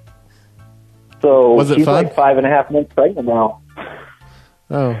 So Was it she's fun? like 5.5 months pregnant now.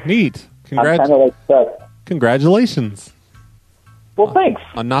 Oh, neat. I'm kind of like stuck. Congratulations. Well, thanks.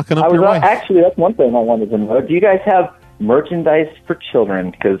 On knocking I up was your wife. actually, that's one thing I wanted to know. Do you guys have merchandise for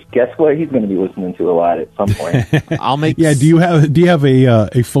children? Because guess what? He's going to be listening to a lot at some point. I'll make. Yeah. Do you have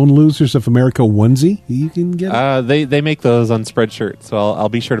a Phone Losers of America onesie you can get? They make those on Spreadshirt, so I'll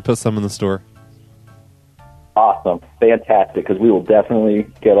be sure to put some in the store. Awesome, fantastic. Because we will definitely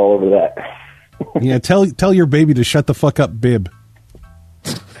get all over that. Yeah. Tell your baby to shut the fuck up, Bib.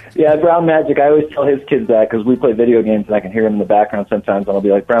 Yeah, Brown Magic. I always tell his kids that because we play video games and I can hear him in the background sometimes, and I'll be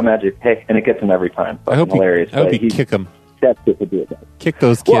like, "Brown Magic, hey," and it gets him every time. I hope hilarious. I hope But you kick him. That's good to do it. Kick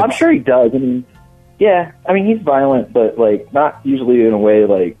those kids. Well, I'm sure he does. I mean, yeah. I mean, he's violent, but like not usually in a way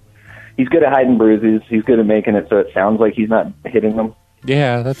like he's good at hiding bruises. He's good at making it so it sounds like he's not hitting them.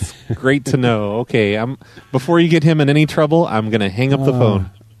 Yeah, that's great to know. Okay, before you get him in any trouble, I'm going to hang up the phone.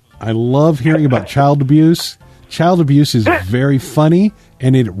 I love hearing about child abuse. Child abuse is very funny,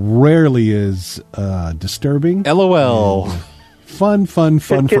 and it rarely is disturbing. LOL. And fun His kids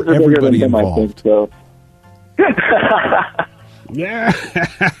for are bigger everybody than him, I involved. think, so. Yeah.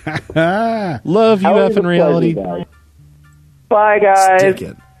 Love you, Always F in a reality. pleasure, guys. Bye, guys. Stick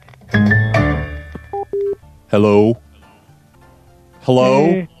it. Hello? Hello?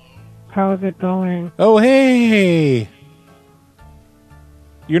 Hey, how's it going? Oh, hey!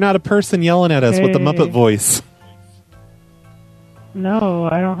 You're not a person yelling at us with the Hey. Muppet voice. No,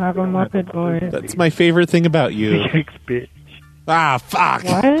 I don't have a Muppet voice. That's my favorite thing about you. bitch. Ah, fuck.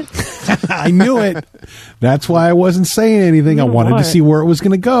 What? I knew it. That's why I wasn't saying anything. I wanted to What? see where it was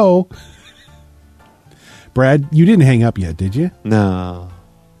going to go. Brad, you didn't hang up yet, did you? No.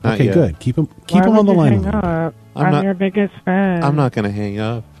 Not Okay, yet. good. Keep him Why on would the you line. a hang little bit. up? I'm I'm not- your biggest fan. I'm not going to hang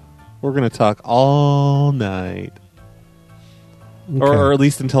up. We're going to talk all night. Okay. Or at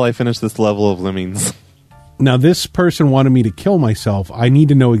least until I finish this level of lemmings. Now, this person wanted me to kill myself. I need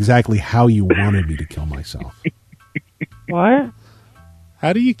to know exactly how you wanted me to kill myself. What?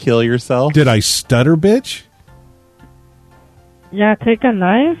 How do you kill yourself? Did I stutter, bitch? Yeah, take a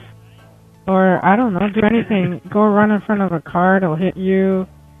knife, or I don't know, do anything. Go run in front of a car; it'll hit you,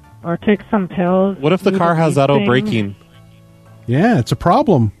 or take some pills. What if the do car has weed auto thing. braking? Yeah, it's a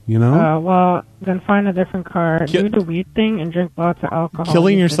problem, you know? Well, then find a different car. Ki- Do the weed thing and drink lots of alcohol.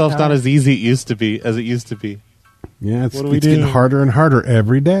 Killing You yourself's should not die. as easy as it used to be. Yeah, it's What do we getting do? harder and harder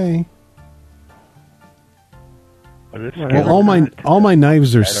every day. Well, all my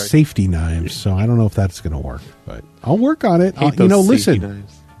knives are safety knives, so I don't know if that's going to work, but I'll work on it. Hate You know, those safety listen,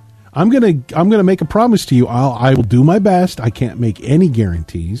 knives. I'm gonna make a promise to you. I will do my best. I can't make any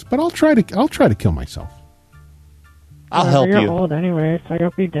guarantees, but I'll try to kill myself. I'll help You're you. old anyway, so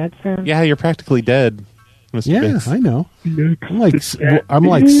you'll be dead soon. Yeah, you're practically dead, Mr. Yeah, Biggs. I know. I'm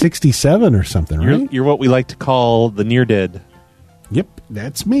like 67 or something, right? You're what we like to call the near dead. Yep,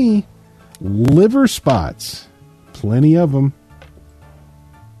 that's me. Liver spots, plenty of them.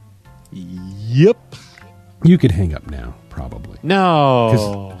 Yep. You could hang up now, probably.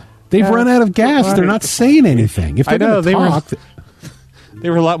 No. They've run out of gas. They're not saying anything. If they're I know, going to they were- talk, They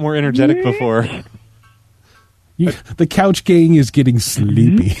were a lot more energetic before. the couch gang is getting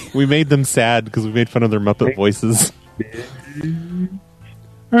sleepy. We made them sad because we made fun of their Muppet voices.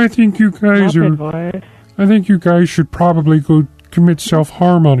 I think you guys Muppet are. voice. I think you guys should probably go commit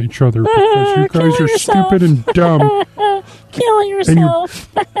self-harm on each other because you guys are stupid and dumb. Kill yourself.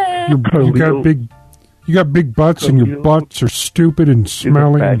 You got big butts, and your butts are stupid and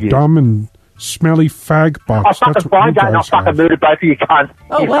smelly and dumb and smelly fag I'll butts. fucking That's what find you that and I'll guys fucking have. murder both of you cunts.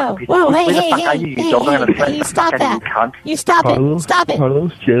 Oh, whoa, whoa, hey, Where the hey, fuck are hey, you, hey, you dog? I'm hey, gonna you stop fucking that. cunt. You stop it. Stop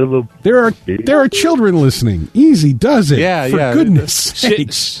it. There are children listening. Easy does it. Yeah, for yeah. goodness Shit,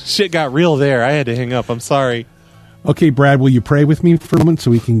 sakes. shit got real there. I had to hang up. I'm sorry. Okay, Brad, will you pray with me for a moment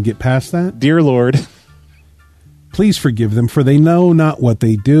so we can get past that? Dear Lord, please forgive them, for they know not what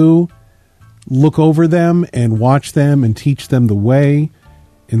they do. Look over them and watch them and teach them the way.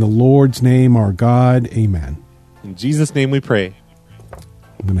 In the Lord's name, our God, amen. in Jesus' name we pray.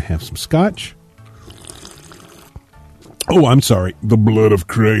 I'm going to have some scotch. Oh, I'm sorry. The blood of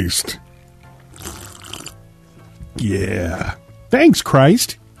Christ. Yeah. Thanks,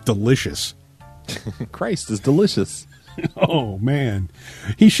 Christ. Delicious. Christ is delicious. Oh, man.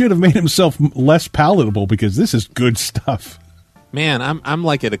 He should have made himself less palatable because this is good stuff. Man, I'm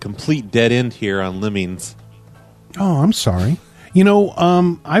like at a complete dead end here on lemmings. Oh, I'm sorry.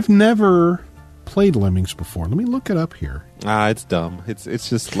 I've never played Lemmings before. Let me look it up here. It's dumb. It's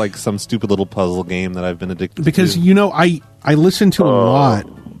just like some stupid little puzzle game that I've been addicted Because, to. I listen to a lot.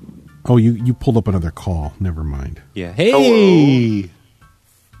 Oh, you pulled up another call. Never mind. Yeah. Hey! Hello.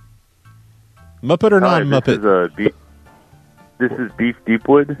 Muppet or non-Muppet? This is Beef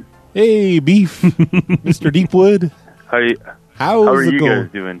Deepwood. Hey, Beef. Mr. Deepwood. How are you guys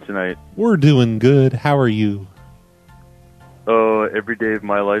doing tonight? We're doing good. How are you? Oh, every day of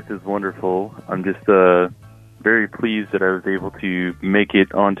my life is wonderful. I'm just very pleased that I was able to make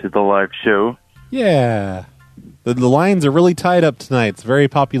it onto the live show. Yeah. The lines are really tied up tonight. It's a very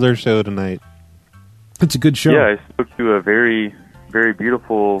popular show tonight. It's a good show. Yeah, I spoke to a very, very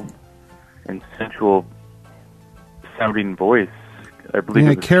beautiful and sensual sounding voice. I believe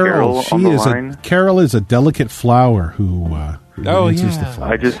it was Carol on the line. Carol is a delicate flower who answers the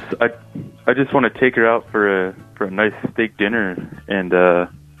phone. I just want to take her out for a nice steak dinner and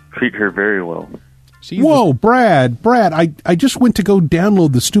treat her very well. Whoa, Brad, I just went to go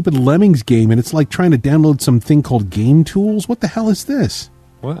download the stupid Lemmings game, and it's like trying to download something called Game Tools. What the hell is this?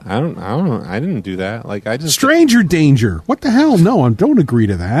 What? I don't know. I didn't do that. Stranger Danger. What the hell? No, I don't agree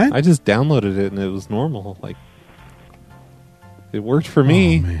to that. I just downloaded it and it was normal. It worked for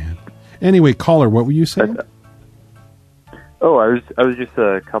me. Oh, man. Anyway, caller, what were you saying? I was just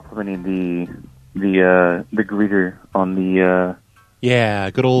complimenting the greeter on the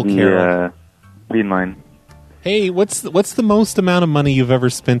good old Carol lead line. Hey, what's the most amount of money you've ever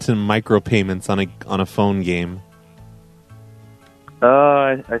spent in micropayments on a phone game?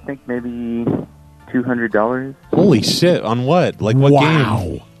 I think maybe $200. Holy shit! On what? Like what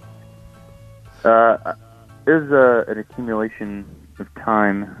game? There's an accumulation of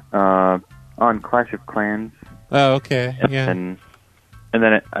time on Clash of Clans. Oh, okay, yeah. And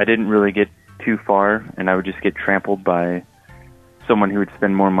then I didn't really get too far, and I would just get trampled by someone who would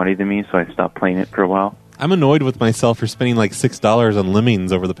spend more money than me, so I stopped playing it for a while. I'm annoyed with myself for spending like $6 on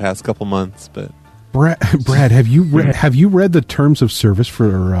Lemmings over the past couple months, but Brad, have you read the terms of service for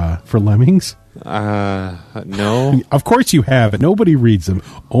Lemmings? No. Of course you have. Nobody reads them.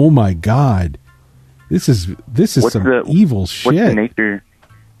 Oh my God. This is some evil shit. What's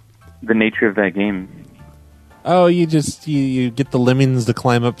the nature of that game? Oh, you get the Lemmings to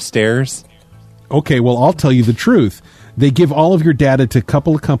climb up stairs. Okay, well, I'll tell you the truth. They give all of your data to a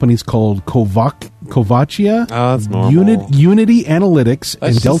couple of companies called Kovachia, that's normal. Unity Analytics,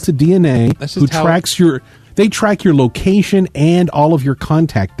 and Delta DNA, who track your location and all of your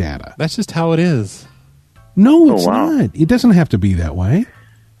contact data. That's just how it is. No, it's not. It doesn't have to be that way.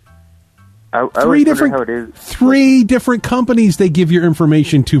 Three different companies they give your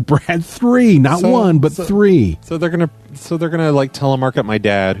information to, Brad. Three, not one, but three. So they're gonna like telemarket my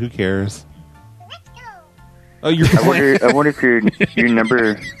dad. Who cares? Oh, I wonder if your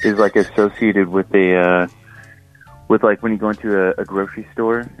number is like associated with with like when you go into a grocery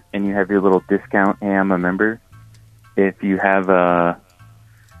store and you have your little discount. Hey, I'm a member. If you have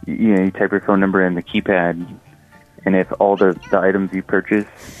you type your phone number in the keypad, and if all the items you purchase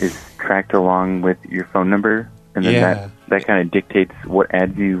is tracked along with your phone number, and then that kind of dictates what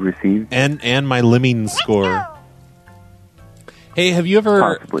ads you receive. And my Lemmings score. Hey, have you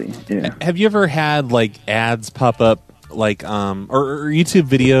ever had like ads pop up like or YouTube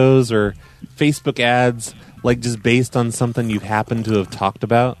videos or Facebook ads like just based on something you happen to have talked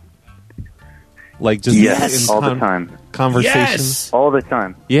about? Like just all the time. Conversations all the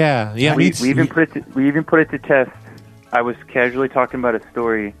time. Yeah. We even put it to test. I was casually talking about a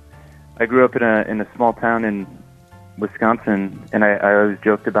story. I grew up in a small town in Wisconsin, and I always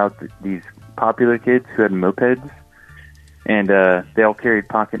joked about these popular kids who had mopeds, and they all carried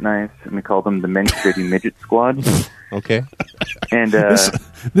pocket knives, and we called them the Menstruating Midget Squad. Okay. And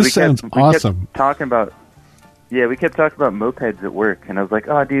this sounds awesome. We kept talking about mopeds at work, and I was like,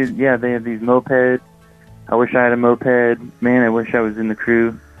 "Oh, dude, yeah, they have these mopeds. I wish I had a moped. Man, I wish I was in the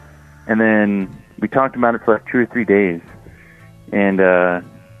crew." And then we talked about it for like 2 or 3 days, and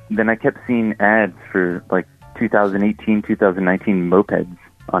then I kept seeing ads for like 2018, 2019 mopeds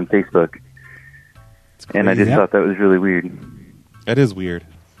on Facebook, and I just thought that was really weird. That is weird.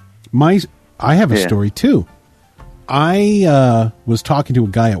 I have a story too. I was talking to a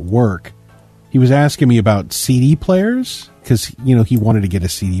guy at work. He was asking me about CD players because, he wanted to get a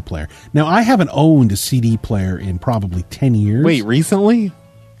CD player. Now, I haven't owned a CD player in probably 10 years. Wait, recently?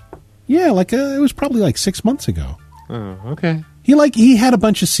 Yeah, it was probably like 6 months ago. Oh, okay. He had a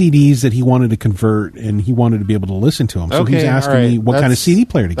bunch of CDs that he wanted to convert, and he wanted to be able to listen to them. So he's asking me what kind of CD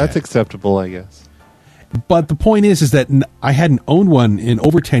player to get. That's acceptable, I guess. But the point is that I hadn't owned one in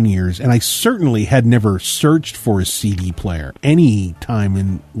over 10 years, and I certainly had never searched for a CD player any time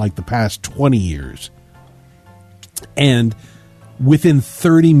in like the past 20 years. And within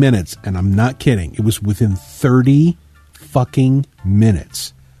 30 minutes, and I'm not kidding, it was within 30 fucking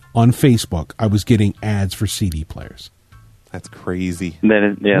minutes on Facebook, I was getting ads for CD players. That's crazy.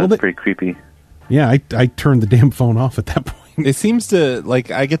 That's pretty creepy. Yeah, I turned the damn phone off at that point. It seems to,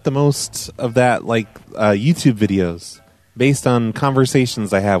 like, I get the most of that, like, YouTube videos based on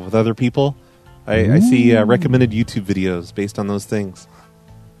conversations I have with other people. I see recommended YouTube videos based on those things.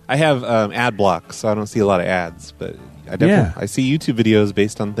 I have ad block, so I don't see a lot of ads, but I see YouTube videos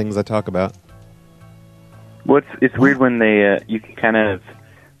based on things I talk about. Well, it's weird when they you can kind of,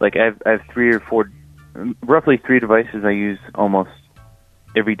 like, I have 3 or 4, roughly 3 devices I use almost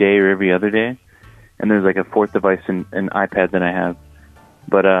every day or every other day. And there's like a 4th device, an iPad that I have.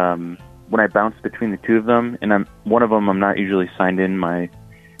 But when I bounce between the 2 of them, and one of them I'm not usually signed in my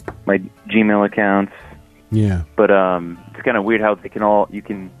Gmail accounts. Yeah. But it's kind of weird how you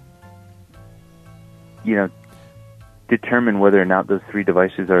can determine whether or not those 3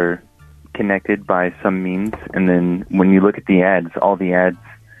 devices are connected by some means. And then when you look at the ads, all the ads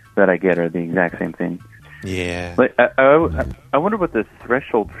that I get are the exact same thing. Yeah. But I wonder what the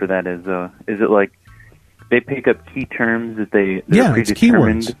threshold for that is. Is it like they pick up key terms that they're predetermined? It's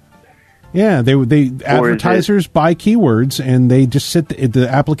keywords. Yeah, they advertisers buy keywords, and they just the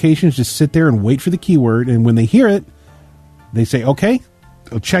applications just sit there and wait for the keyword, and when they hear it, they say, okay,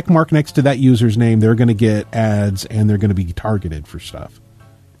 a check mark next to that user's name, they're going to get ads, and they're going to be targeted for stuff.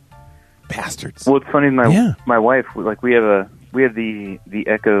 Bastards. Well, it's funny, my wife, like, we have the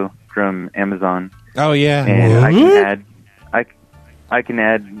Echo from Amazon. Oh, yeah. And I can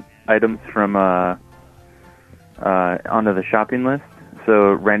add items from onto the shopping list.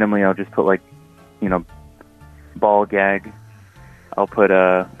 So randomly, I'll just put, like, ball gag. I'll put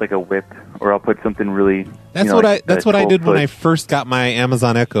like a whip, or I'll put something really. That's what I did when I first got my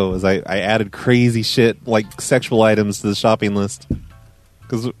Amazon Echo. Is I added crazy shit like sexual items to the shopping list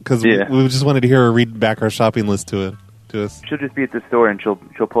because we just wanted to hear her read back our shopping list to us. She'll just be at the store and she'll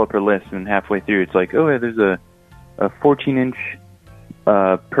pull up her list, and halfway through it's like, oh, yeah, there's a 14-inch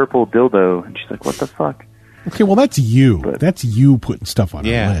purple dildo, and she's like, what the fuck? Okay, well, that's you. That's you putting stuff on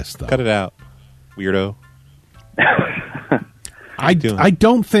a list, though. Cut it out, weirdo. I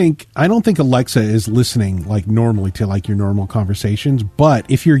don't think Alexa is listening like normally to like your normal conversations, but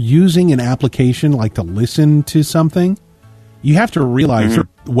if you're using an application like to listen to something, you have to realize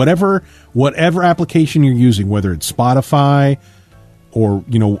whatever application you're using, whether it's Spotify or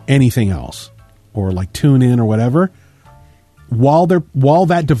anything else, or like TuneIn or whatever, while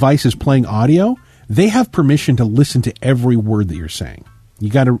that device is playing audio, they have permission to listen to every word that you're saying.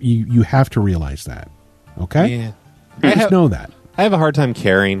 You have to realize that. Okay? Yeah. Just know that. I have a hard time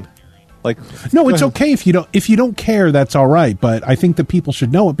caring. Like, no, it's okay if you don't care. That's all right. But I think that people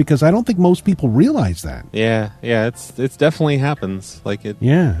should know it, because I don't think most people realize that. Yeah, it's definitely happens. Like it.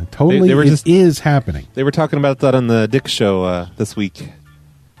 Yeah, totally. It is happening. They were talking about that on the Dick Show this week.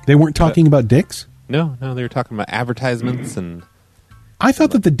 They weren't talking about dicks? No, they were talking about advertisements and. I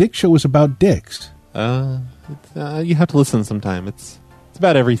thought that the Dick Show was about dicks. You have to listen sometime. It's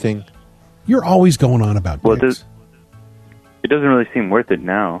about everything. You're always going on about dicks. It doesn't really seem worth it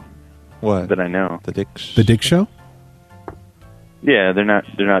now. What? That I know. The Dick Show? Yeah, they're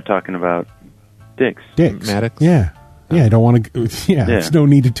not talking about dicks. Maddox? Yeah. Yeah, I don't want to. Yeah, there's no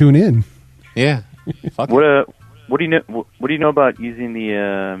need to tune in. Yeah. What do you know? What do you know about using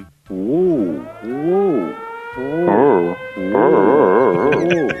the?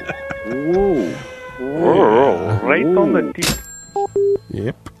 Right on the teeth.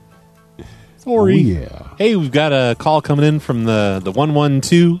 Yep. Sorry. Oh, yeah. Hey, we've got a call coming in from the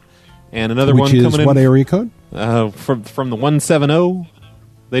 112 and another Which one is coming in. What area code? From the 170.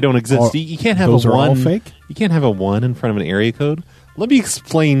 They don't exist. You can't have those a 1. Are all fake? You can't have a 1 in front of an area code. Let me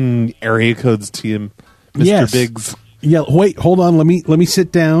explain area codes to you, Mr. Biggs. Yeah, wait, hold on. Let me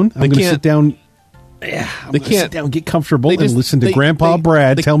sit down. I'm going to sit down. Yeah, they can't sit down, get comfortable, and listen to Grandpa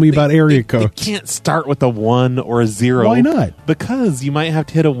Brad tell me about area codes. They can't start with a 1 or a 0. Why not? Because you might have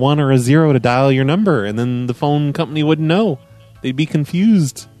to hit a 1 or a 0 to dial your number, and then the phone company wouldn't know. They'd be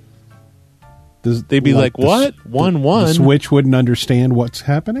confused. They'd be like, what? 1, 1? The switch wouldn't understand what's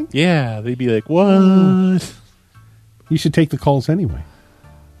happening? Yeah, they'd be like, what? You should take the calls anyway.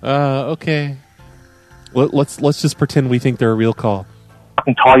 Okay. Let's just pretend we think they're a real call.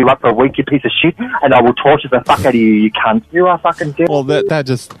 Fucking tie you up for a week, you piece of shit, and I will torture the fuck out of you, you cunt. You are fucking dead. Well, that's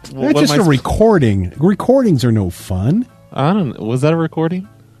just a recording. Recordings are no fun. I don't know. Was that a recording?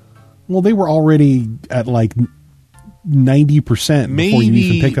 Well, they were already at like 90% before you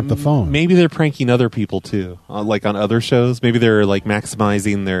even picked up the phone. Maybe they're pranking other people too, like on other shows. Maybe they're like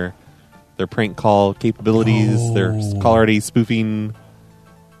maximizing their prank call capabilities. They're already spoofing.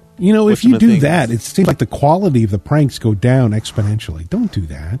 You know, if you do that, it seems like the quality of the pranks go down exponentially. Don't do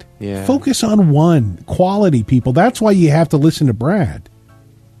that. Yeah. Focus on one. Quality, people. That's why you have to listen to Brad.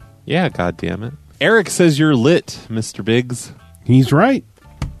 Yeah, God damn it. Eric says you're lit, Mr. Biggs. He's right.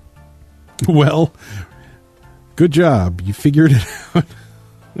 Well, good job. You figured it out.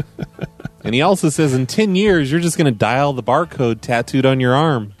 And he also says in 10 years, you're just going to dial the barcode tattooed on your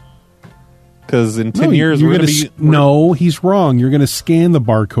arm. Because in 10 years, we're going to be... No, he's wrong. You're going to scan the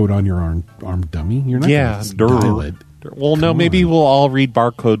barcode on your arm dummy. You're not going to dial it. Well, no, maybe we'll all read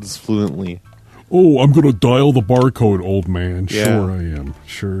barcodes fluently. Oh, I'm going to dial the barcode, old man. Yeah. Sure I am.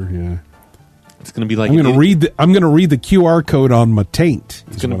 Sure, yeah. It's going to be like... I'm going to read the QR code on my taint.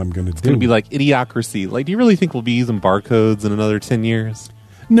 Is what I'm going to do. It's going to be like Idiocracy. Like, do you really think we'll be using barcodes in another 10 years?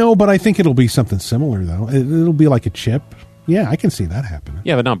 No, but I think it'll be something similar, though. It'll be like a chip. Yeah, I can see that happening.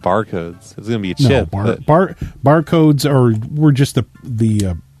 Yeah, but not barcodes. It's going to be a chip. No, barcodes were just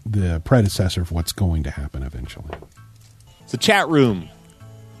the predecessor of what's going to happen eventually. It's a chat room.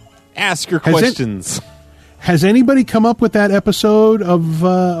 Ask your questions. Has anybody come up with that episode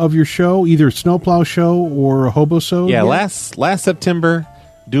of your show, either Snowplow Show or Hobosode? Yeah, last September,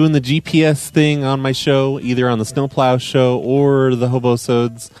 doing the GPS thing on my show, either on the Snowplow Show or the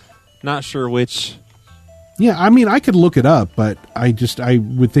Hobosodes. Not sure which. Yeah, I mean, I could look it up, but I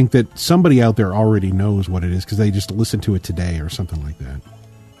would think that somebody out there already knows what it is because they just listened to it today or something like that.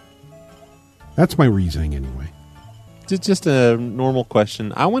 That's my reasoning anyway. Just a normal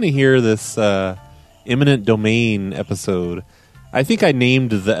question. I want to hear this Eminent Domain episode. I think I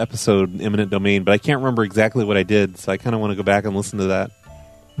named the episode Eminent Domain, but I can't remember exactly what I did, so I kind of want to go back and listen to that.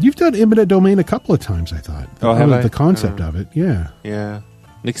 You've done Eminent Domain a couple of times, I thought. Oh, have I? The concept of it, yeah. Yeah.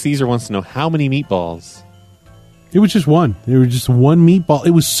 Nick Caesar wants to know how many meatballs. It was just one. There was just one meatball.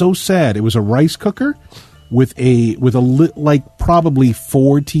 It was so sad. It was a rice cooker with like probably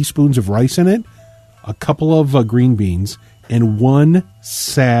 4 teaspoons of rice in it, a couple of green beans, and one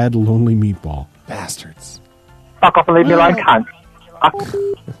sad, lonely meatball. Bastards. Fuck off and leave me alone, cunt.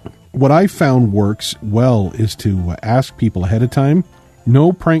 What I found works well is to ask people ahead of time,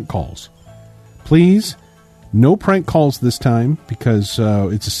 no prank calls. Please, no prank calls this time because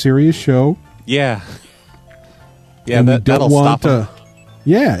it's a serious show. Yeah. Yeah, that'll stop them.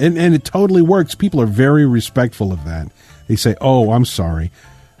 Yeah, and it totally works. People are very respectful of that. They say, "Oh, I'm sorry.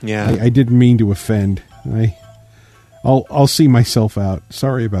 Yeah, I didn't mean to offend. I'll see myself out.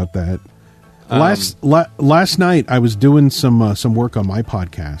 Sorry about that." Last night I was doing some work on my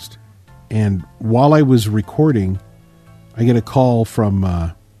podcast, and while I was recording, I get a call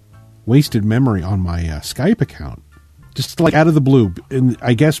from Wasted Memory on my Skype account. Just like out of the blue, and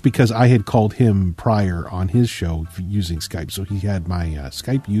I guess because I had called him prior on his show using Skype, so he had my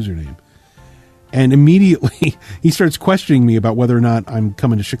Skype username. And immediately he starts questioning me about whether or not I'm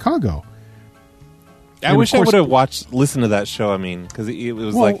coming to Chicago. I wish I would have listened to that show. I mean, because it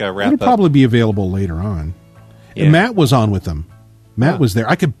was like a wrap-up. It'll probably be available later on. Yeah. And Matt was on with them. Matt was there.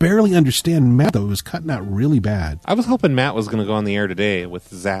 I could barely understand Matt, though. It was cutting out really bad. I was hoping Matt was going to go on the air today with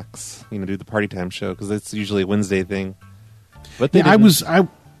Zach's, do the Party Time show, because it's usually a Wednesday thing. But I was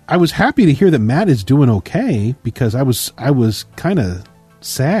happy to hear that Matt is doing okay, because I was kind of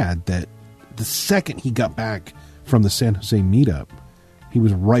sad that the second he got back from the San Jose meetup, he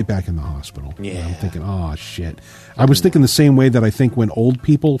was right back in the hospital. Yeah. And I'm thinking, oh, shit. I was thinking the same way that I think when old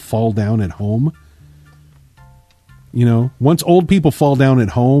people fall down at home. Once old people fall down at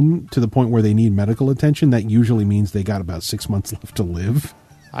home to the point where they need medical attention, that usually means they got about 6 months left to live.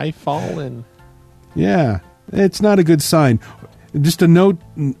 I fallen. Yeah, it's not a good sign. Just a note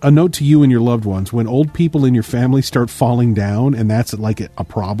to you and your loved ones. When old people in your family start falling down, and that's like a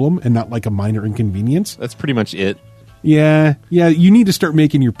problem and not like a minor inconvenience. That's pretty much it. Yeah, you need to start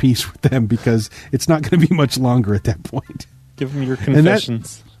making your peace with them because it's not going to be much longer at that point. Give them your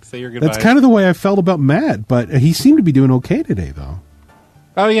confessions. Say your goodbyes. That's kind of the way I felt about Matt, but he seemed to be doing okay today, though.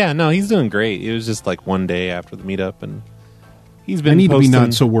 Oh, yeah, no, he's doing great. It was just like one day after the meetup, and he's been I need posting. to be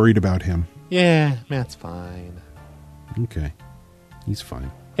not so worried about him. Yeah, Matt's fine. Okay, he's fine.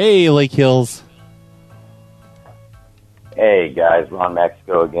 Hey, Lake Hills. Hey, guys, Ron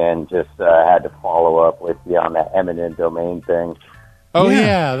Mexico again. Just had to follow up with you on that eminent domain thing. Oh,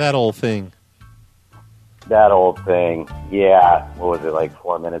 yeah, that old thing. That old thing. Yeah. What was it, like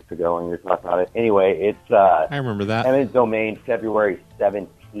 4 minutes ago when you were talking about it? Anyway, it's... I remember that. Eminent domain, February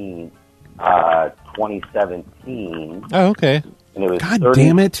 17th, 2017. Oh, okay. and it was God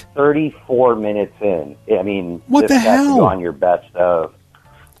damn it. 34 minutes in. I mean, What the this has to hell? go on your best of.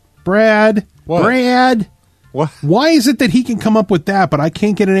 Brad. What? Brad. What? Why is it that he can come up with that, but I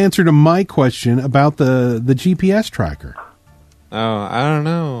can't get an answer to my question about the GPS tracker? Oh, I don't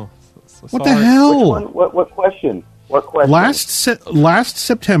know. What the hell? Which one? What question? What question? Last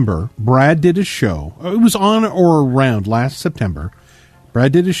September, Brad did a show. It was on or around last September.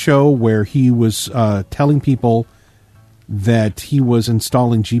 Brad did a show where he was telling people that he was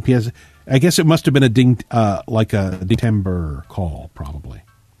installing GPS. I guess it must have been like a December call, probably.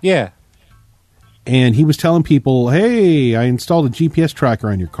 Yeah. And he was telling people, hey, I installed a GPS tracker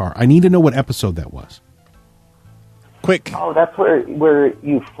on your car. I need to know what episode that was. Quick. Oh, that's where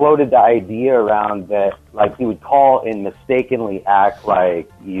you floated the idea around that, like, you would call and mistakenly act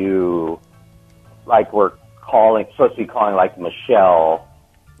like you, like, were supposed to be calling, like, Michelle,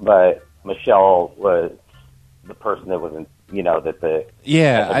 but Michelle was the person that wasn't,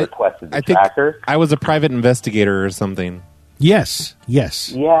 that requested the tracker. I was a private investigator or something. Yes.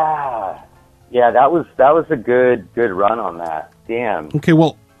 Yeah, that was a good run on that. Damn. Okay,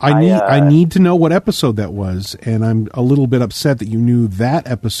 well, I need to know what episode that was, and I'm a little bit upset that you knew that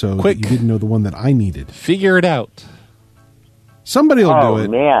episode. Quick. But you didn't know the one that I needed. Figure it out. Somebody will do it. Oh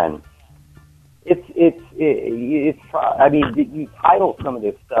man, I mean, you title some of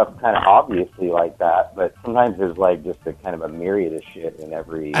this stuff kind of obviously like that, but sometimes there's like just a kind of a myriad of shit in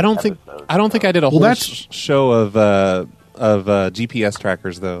every. I don't think I did a whole show of GPS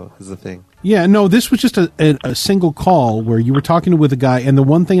trackers though. Is the thing. Yeah, no, this was just a single call where you were talking with a guy, and the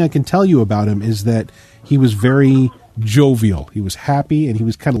one thing I can tell you about him is that he was very jovial. He was happy, and he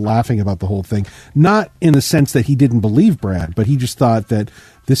was kind of laughing about the whole thing. Not in the sense that he didn't believe Brad, but he just thought that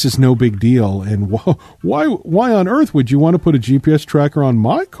this is no big deal, and why on earth would you want to put a GPS tracker on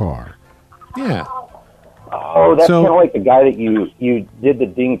my car? Yeah. Oh, that's kind of like the guy that you did the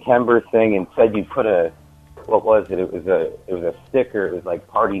Ding Timber thing and said you put a... What was it? It was a sticker. It was like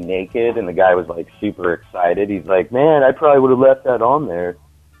 "Party Naked," and the guy was like super excited. He's like, "Man, I probably would have left that on there."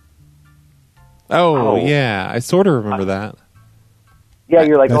 Oh yeah, I sort of remember that. Yeah,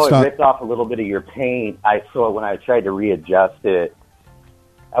 you're like, That's it ripped off a little bit of your paint. I saw when I tried to readjust it.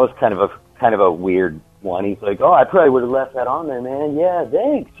 That was kind of a weird one. He's like, "Oh, I probably would have left that on there, man. Yeah,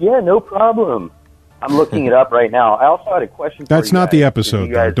 thanks. Yeah, no problem." I'm looking it up right now. I also had a question. That's not the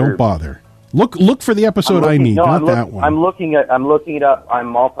episode, though. Don't bother. Look for the episode I need, not that one. I'm looking it up. I'm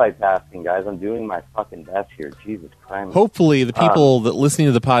multitasking, guys. I'm doing my fucking best here. Jesus Christ. Hopefully, the people that listening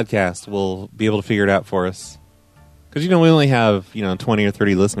to the podcast will be able to figure it out for us. Because we only have 20 or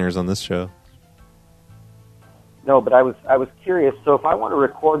 30 listeners on this show. No, but I was curious. So if I want to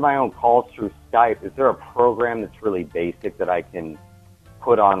record my own calls through Skype, is there a program that's really basic that I can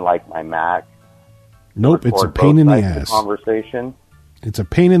put on like my Mac? Nope, it's a pain in the ass. Conversation. It's a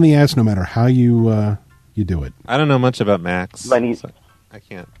pain in the ass no matter how you do it. I don't know much about Macs. Do I need? I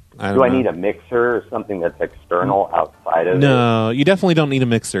can't. Do I need a mixer or something that's external outside of it? No, you definitely don't need a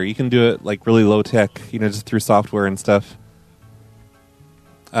mixer. You can do it like really low tech, just through software and stuff.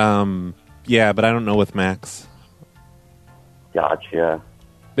 Yeah, but I don't know with Macs. Gotcha.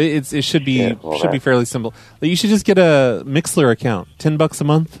 It should be be fairly simple. You should just get a Mixler account. $10 a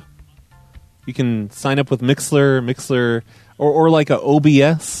month. You can sign up with Mixler, or like a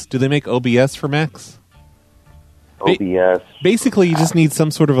OBS. Do they make OBS for Macs? OBS. Basically, you just need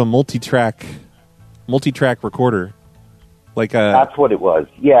some sort of a multi-track recorder. That's what it was.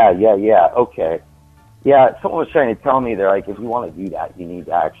 Yeah. Okay. Yeah, someone was trying to tell me, they're like, if you want to do that, you need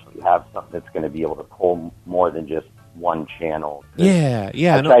to actually have something that's going to be able to pull more than just one channel. Yeah.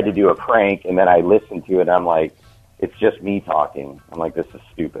 I tried to do a prank, and then I listened to it, and I'm like, it's just me talking. I'm like, this is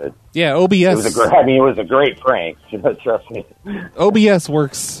stupid. Yeah, OBS. It was a great prank. Trust me. OBS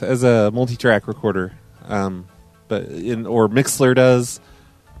works as a multi-track recorder, or Mixler does,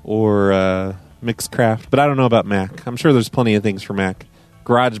 or Mixcraft. But I don't know about Mac. I'm sure there's plenty of things for Mac.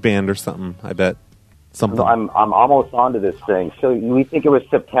 GarageBand or something. I bet something. I'm almost onto this thing. So we think it was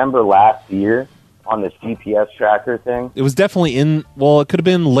September last year on this GPS tracker thing. It was definitely it could have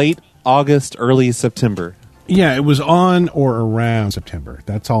been late August, early September. Yeah, it was on or around September.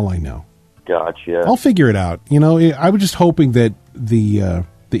 That's all I know. Gotcha. I'll figure it out. I was just hoping that the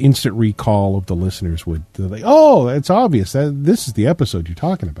instant recall of the listeners would like, oh, it's obvious that this is the episode you're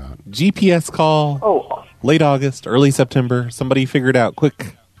talking about. GPS call. Oh, late August, early September. Somebody figure it out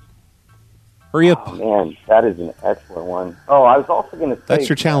quick. Hurry up. Oh, man, that is an excellent one. Oh, I was also going to say, that's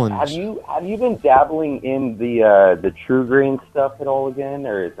your challenge. Have you been dabbling in the True Green stuff at all again,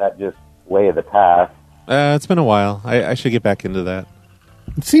 or is that just way of the past? It's been a while. I should get back into that.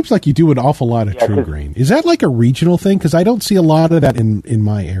 It seems like you do an awful lot of True Green. Is that like a regional thing? Because I don't see a lot of that in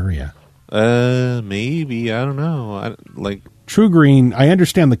my area. Maybe. I don't know. True Green, I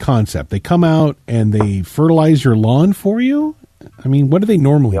understand the concept. They come out and they fertilize your lawn for you? I mean, what do they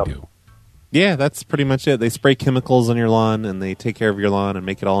normally do? Yeah, that's pretty much it. They spray chemicals on your lawn and they take care of your lawn and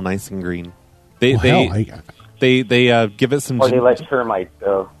make it all nice and green. They give it some... Or they let termites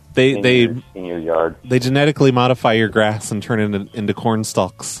go in your yard. They genetically modify your grass and turn it into corn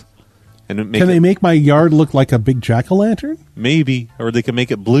stalks. And can they make my yard look like a big jack-o'-lantern? Maybe. Or they can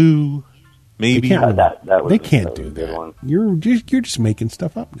make it blue. Maybe. They can't do that. You're just making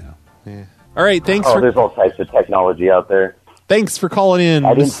stuff up now. Yeah. All right, thanks there's all types of technology out there. Thanks for calling in,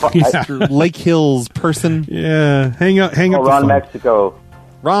 Mr. Lake Hills person. Yeah, hang up the phone. Ron Mexico.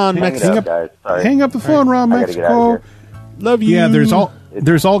 Ron Mexico. Guys. Sorry. Hang up the phone, Ron Mexico. Love you. Yeah, there's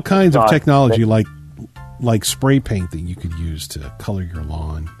all kinds of technology like spray paint that you could use to color your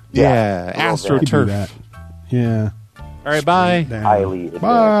lawn. Yeah, AstroTurf. Yeah. All right, bye. Bye.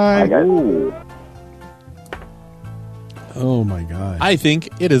 Oh my God. I think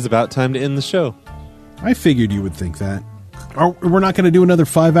it is about time to end the show. I figured you would think that. We're not going to do another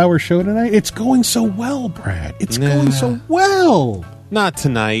 5-hour show tonight? It's going so well, Brad. It's going so well. Not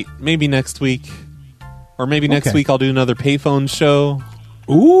tonight. Maybe next week. Or maybe next week I'll do another payphone show.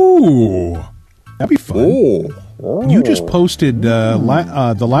 Ooh. That'd be fun. You just posted the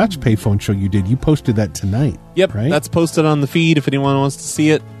last payphone show you did. You posted that tonight. Yep. Right? That's posted on the feed if anyone wants to see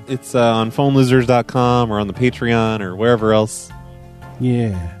it. It's on phonelosers.com or on the Patreon or wherever else.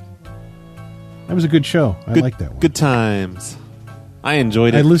 Yeah. That was a good show. I like that one. Good times. I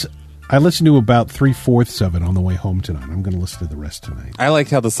enjoyed it. I listened to about 3/4 of it on the way home tonight. I'm going to listen to the rest tonight. I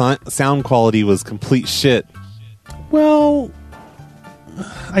liked how the sound quality was complete shit. Well,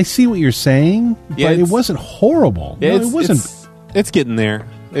 I see what you're saying, but it wasn't horrible. Yeah, it wasn't. It's getting there.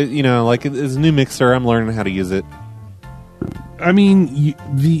 It's a new mixer. I'm learning how to use it. I mean,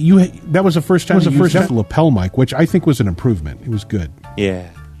 that was the first time you used the lapel mic, which I think was an improvement. It was good. Yeah.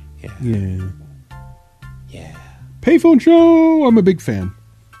 Payphone show. I'm a big fan.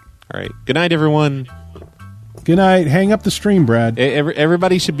 All right. Good night, everyone. Good night. Hang up the stream, Brad.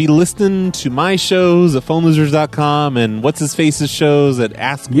 Everybody should be listening to my shows at phonelosers.com and What's-His-Face's shows at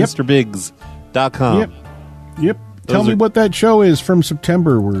AskMrBiggs.com. Yep. Tell me what that show is from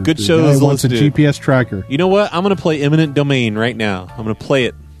September. Where good shows. Wants a GPS tracker. You know what? I'm going to play Eminent Domain right now. I'm going to play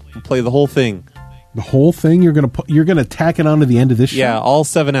it. I'm going to play the whole thing. The whole thing? You're gonna tack it on to the end of this show? Yeah, all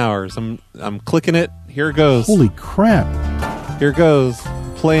 7 hours. I'm clicking it. Here it goes. Holy crap. Here it goes.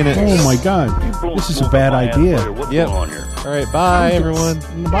 Playing it. Oh my God. This is a bad idea. Yep. All right, bye everyone.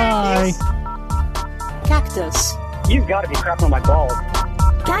 Bye. Cactus. You've got to be crapping on my balls.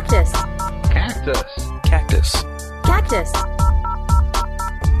 Cactus. Cactus. Cactus. Cactus.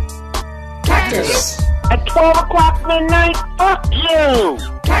 Cactus. At 12 o'clock midnight, fuck you!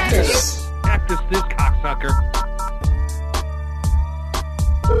 Cactus. Cactus this cocksucker.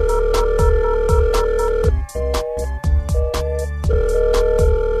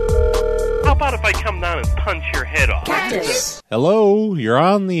 How about if I come down and punch your head off? Cactus. Hello, you're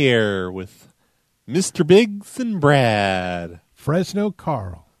on the air with Mr. Biggs and Brad. Fresno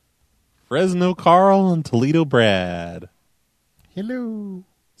Carl and Toledo Brad. Hello.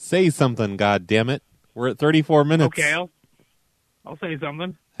 Say something, goddammit. We're at 34 minutes. Okay, I'll say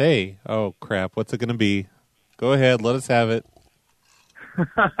something. Hey, oh crap, what's it going to be? Go ahead, let us have it.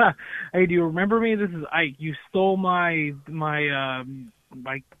 Hey, do you remember me? This is Ike. You stole my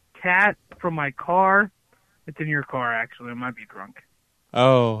cat from my car. It's in your car, actually. I might be drunk.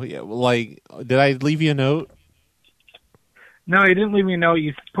 Oh, yeah. Did I leave you a note? No, you didn't leave me a note.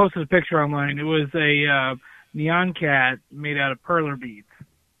 You posted a picture online. It was a neon cat made out of perler beads.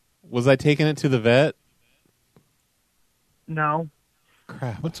 Was I taking it to the vet? No.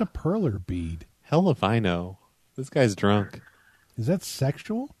 Crap. What's a perler bead? Hell if I know. This guy's drunk. Is that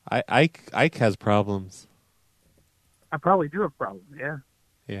sexual? Ike has problems. I probably do have problems, yeah.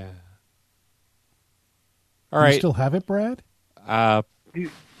 Yeah. All right. You still have it, Brad?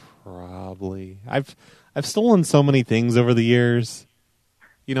 Probably. I've stolen so many things over the years.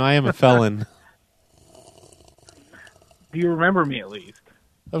 You know, I am a felon. Do you remember me at least?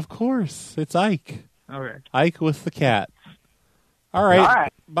 Of course. It's Ike. Okay. Ike with the cat. All right.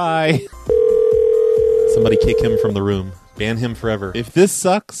 Bye. Somebody kick him from the room. Ban him forever. If this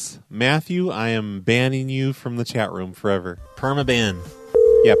sucks, Matthew, I am banning you from the chat room forever. Permaban.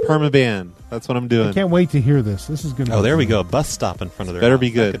 Yeah, permaban. That's what I'm doing. I can't wait to hear this. This is going to be there we go. A bus stop in front of their Better house.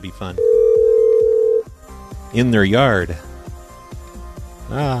 Be good. That could be fun. In their yard.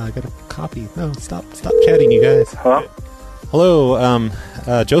 I got a copy. No, stop chatting, you guys. Huh? Hello,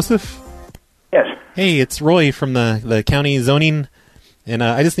 Joseph? Yes. Hey, it's Roy from the county zoning, and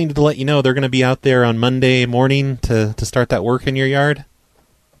I just needed to let you know they're going to be out there on Monday morning to start that work in your yard.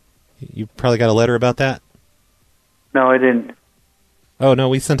 You probably got a letter about that? No, I didn't. Oh, no,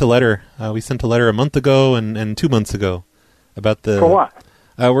 we sent a letter. We sent a letter a month ago and 2 months ago about the... For what?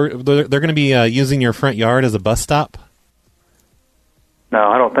 They're going to be using your front yard as a bus stop. No,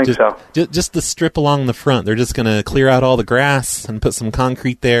 I don't think so. Just the strip along the front. They're just going to clear out all the grass and put some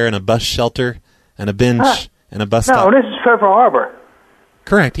concrete there and a bus shelter and a bench and a bus stop. No, this is Federal Harbor.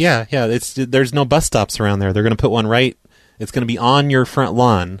 Correct, yeah. There's no bus stops around there. They're going to put one right. It's going to be on your front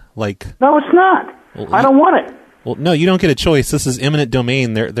lawn. No, it's not. Well, I don't want it. Well, no, you don't get a choice. This is eminent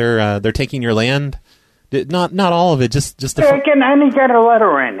domain. They're taking your land. Not all of it. Just the. I didn't get a letter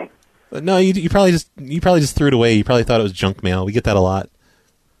or anything. No, you probably just threw it away. You probably thought it was junk mail. We get that a lot.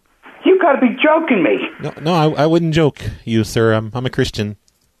 You got to be joking me. No, I wouldn't joke you, sir. I'm a Christian.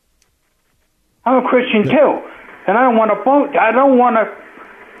 I'm a Christian too, and I don't want to vote. I don't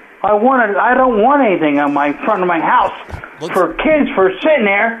want anything on my front of my house for kids for sitting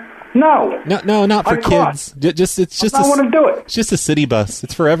there. No, not for kids. It's I want to do it. It's just a city bus.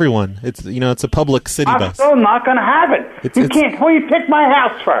 It's for everyone. It's a public city I'm bus. still not going to have it. You can't. Where you pick my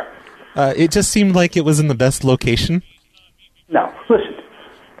house for? It just seemed like it was in the best location. No, listen.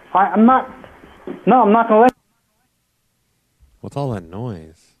 I'm not. No, I'm not going to let What's all that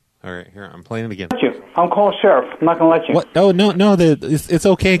noise? All right, here, I'm playing it again. you. I'm calling sheriff. I'm not going to let you. What? Oh, no. It's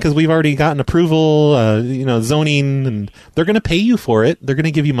okay because we've already gotten approval. Zoning, and they're going to pay you for it. They're going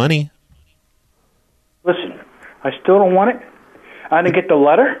to give you money. Listen, I still don't want it. I didn't get the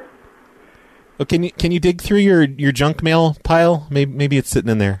letter. Oh, can you dig through your junk mail pile? Maybe it's sitting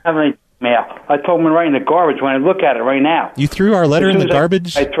in there. I haven't any mail. I told him right in the garbage when I look at it right now. You threw our letter in the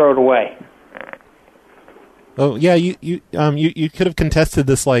garbage? I throw it away. Oh yeah, you could have contested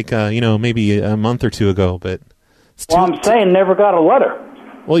this maybe a month or two ago, but I'm saying never got a letter.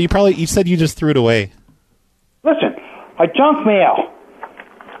 Well, you said you just threw it away. Listen, I junk mail.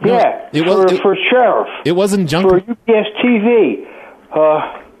 No, for sheriff. It wasn't junk. For UPS TV,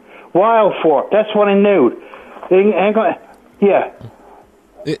 Wildfork. That's what I knew. Yeah.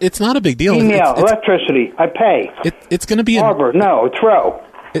 It's not a big deal. Email, electricity. I pay. It's going to be Harbor. No, throw.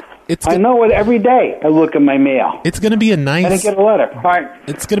 I know it every day. I look at my mail. It's going to be a nice. I didn't get a letter. All right.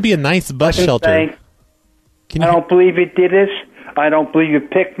 It's going to be a nice bus shelter. I don't believe it did this. I don't believe it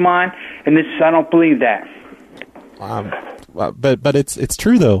picked mine, and this. I don't believe that. But it's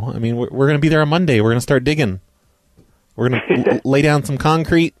true though. I mean, we're going to be there on Monday. We're going to start digging. We're going to lay down some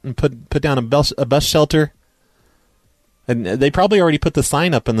concrete and put down a bus shelter. And they probably already put the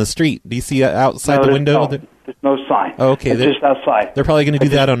sign up in the street. Do you see outside the window? There's no sign. Oh, okay. It's just outside. They're probably going to do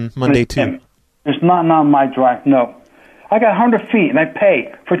that on Monday, too. It's not on my drive, no. I got 100 feet, and I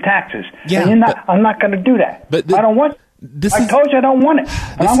pay for taxes. Yeah, and I'm not going to do that. But I don't want I told you I don't want it.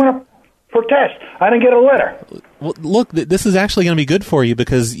 And I'm going to protest. I didn't get a letter. Well, look, this is actually going to be good for you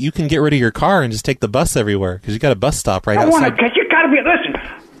because you can get rid of your car and just take the bus everywhere because you got a bus stop right outside. I want it because you got to be...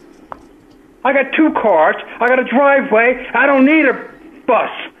 Listen. I got 2 cars. I got a driveway. I don't need a bus.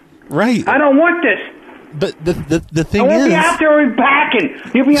 Right. I don't want this. But the thing I won't is... be out there packing.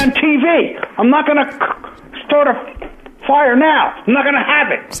 You'll be on TV. I'm not going to start a fire now. I'm not going to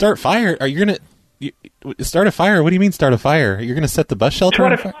have it. Start fire? Are you going to... Start a fire? What do you mean start a fire? You're going to set the bus shelter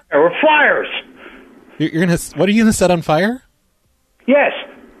on fire? Or fires. You're going to... What are you going to set on fire? Yes.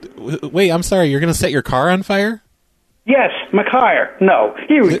 Wait, I'm sorry. You're going to set your car on fire? Yes, my car. No.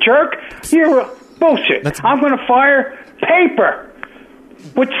 You jerk. You're bullshit. I'm going to fire paper.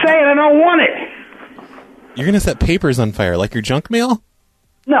 Which saying I don't want it. You're going to set papers on fire, like your junk mail?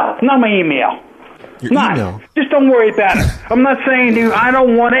 No, not my email. Your email? Just don't worry about it. I'm not saying to you I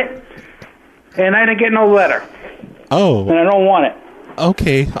don't want it, and I didn't get no letter. Oh. And I don't want it.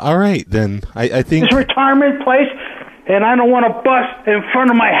 Okay, all right, then. I think... This retirement place, and I don't want a bus in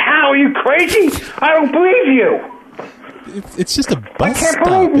front of my house. Are you crazy? I don't believe you. It's just a bus I can't stop.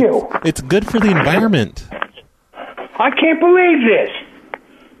 believe you. It's good for the environment. I can't believe this.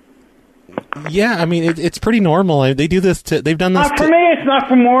 Yeah, I mean it's pretty normal. They do this to. They've done this. Not for me. It's not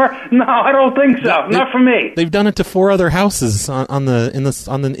for more. No, I don't think so. Not for me. They've done it to 4 other houses in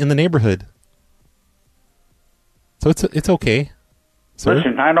the neighborhood. So it's okay. Sir?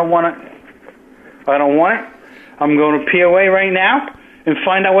 Listen, I don't want it. I don't want it. I'm going to POA right now and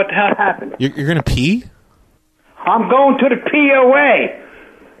find out what the hell happened. You're going to pee? I'm going to the POA.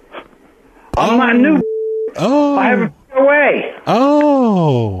 I'm not new. Oh. I have a POA.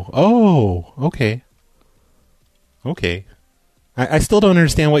 Oh. Okay. Okay. I still don't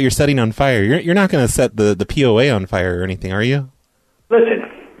understand what you're setting on fire. You're not going to set the POA on fire or anything, are you? Listen,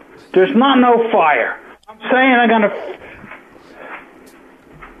 there's not no fire. I'm saying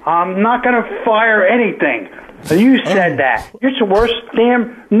I'm not gonna fire anything. You said that. You're the worst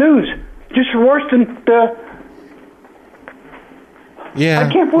damn news. Just worse than the. Yeah.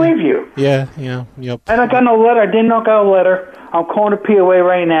 I can't believe you. Yeah. Yep. I don't got no letter. I did not got a letter. I'm calling the POA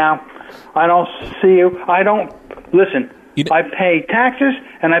right now. I don't see you. I don't listen. I pay taxes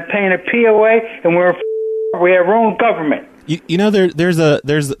and I pay in a POA, and we have our own government. You know, there's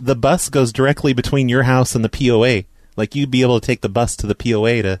the bus goes directly between your house and the POA. Like, you'd be able to take the bus to the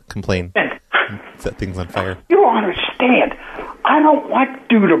POA to complain. Set things on fire. You don't understand. I don't want to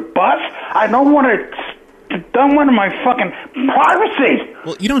do the bus. I don't want to don't want my fucking privacy.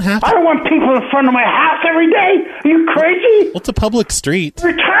 Well, you don't have to. I don't want people in front of my house every day. Are you crazy? Well, it's a public street.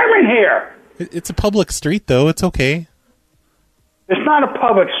 Retirement here. It's a public street, though. It's okay. It's not a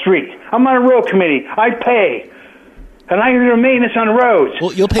public street. I'm on a road committee. I pay. And I do the maintenance on the roads.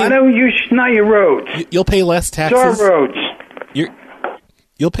 Well, you'll pay. I know not your roads. You'll pay less taxes. It's our roads.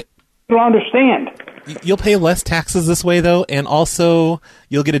 You'll pay. You don't understand. You'll pay less taxes this way, though, and also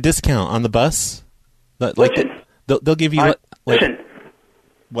you'll get a discount on the bus. Listen, they'll give you. Listen.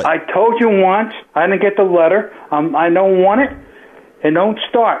 What? I told you once. I didn't get the letter. I don't want it. And don't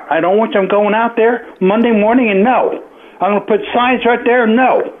start. I don't want you. I'm going out there Monday morning, and no. I'm going to put signs right there.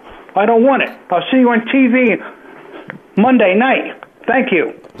 No. I don't want it. I'll see you on TV Monday night. Thank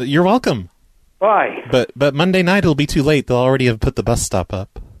you. You're welcome. Bye. But Monday night it'll be too late. They'll already have put the bus stop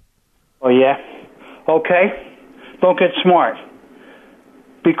up. Oh, yeah? Okay. Don't get smart.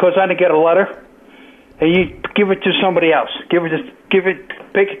 Because I didn't get a letter, and you give it to somebody else. Pick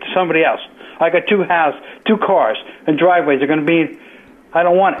it to somebody else. I got two cars, and driveways. They're going to be. I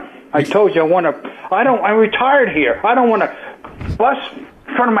don't want it. I told you I want to. I'm retired here. I don't want a bus in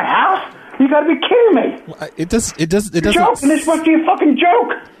front of my house. You got to be kidding me. It doesn't. Joking. This must be a fucking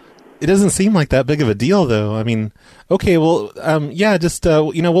joke. It doesn't seem like that big of a deal, though. I mean, okay, well, yeah, just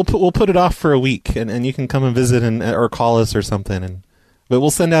we'll put it off for a week, and you can come and visit or call us or something, but we'll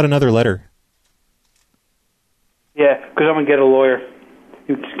send out another letter. Yeah, because I'm gonna get a lawyer.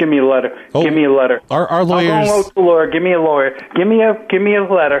 Just give me a letter. Oh, give me a letter. Our lawyers. I'm going to the lawyer. Give me a lawyer. Give me a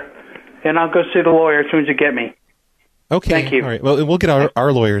letter, and I'll go see the lawyer as soon as you get me. Okay. Thank you. All right. Well, we'll get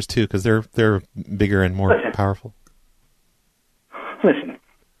our lawyers too, because they're bigger and more powerful. Listen,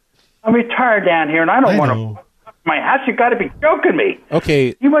 I'm retired down here, and I don't want to. My house, you got to be joking me.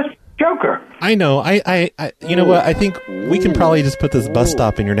 Okay. You must be a joker. I know. I you know what? I think we can probably just put this bus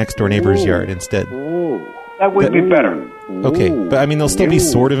stop in your next door neighbor's yard instead. That would be better. Okay, but I mean, they'll still be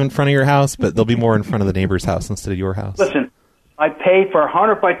sort of in front of your house, but they'll be more in front of the neighbor's house instead of your house. Listen, I paid for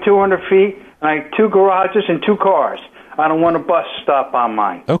 100 by 200 feet, and I have 2 garages and 2 cars. I don't want a bus stop on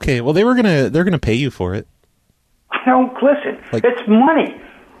mine. Okay, well, they're gonna pay you for it. I don't listen. It's money.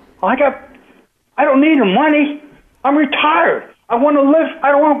 I don't need the money. I'm retired. I want to live.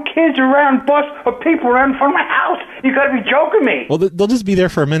 I don't want kids around, bus, or people around in front of my house. You got to be joking me. Well, they'll just be there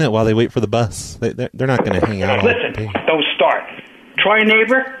for a minute while they wait for the bus. They're not going to hang out. Listen, don't start. Try a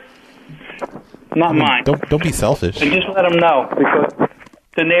neighbor. Not mine. Don't be selfish. And just let them know, because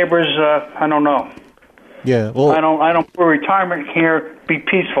the neighbors. I don't know. Yeah. Well, I don't. For retirement here, be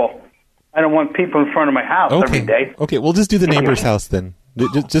peaceful. I don't want people in front of my house every day. Okay, we'll just do the neighbor's house then.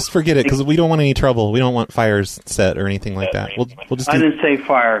 Just forget it, because we don't want any trouble. We don't want fires set or anything like that. We'll just. I didn't say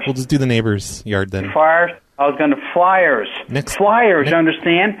fires. We'll just do the neighbor's yard then. Fires. I was going to flyers. Flyers.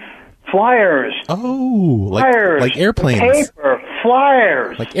 Understand? Flyers. Oh, flyers. Like airplanes. Paper.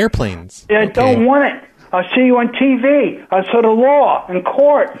 Flyers. Like airplanes. Yeah, I don't want it. I'll see you on TV. I'll see the law in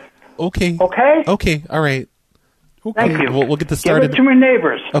court. Okay. Okay. Okay. All right. Okay. Thank you. We'll get this started. Give it to my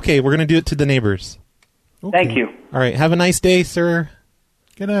neighbors. Okay, we're going to do it to the neighbors. Okay. Thank you. All right. Have a nice day, sir.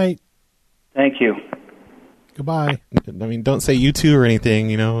 Good night. Thank you. Goodbye. I mean, don't say you too or anything.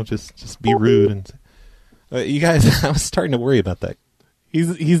 Just be rude and. You guys, I was starting to worry about that.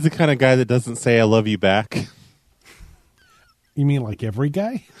 He's the kind of guy that doesn't say "I love you" back. You mean like every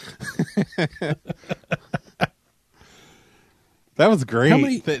guy? That was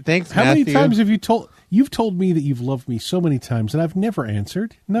great. Thanks, How Matthew. many times have you've told me that you've loved me so many times, and I've never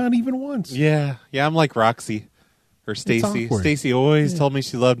answered, not even once. Yeah, I'm like Roxy or Stacy. Stacy always told me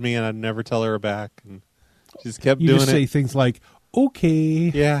she loved me, and I'd never tell her back, and she just kept doing it. You just say things like,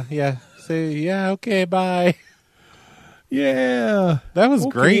 "Okay." Yeah. Say, yeah, okay, bye. Yeah. That was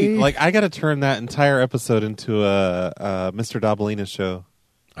great. Like, I got to turn that entire episode into a Mr. Dabalina show.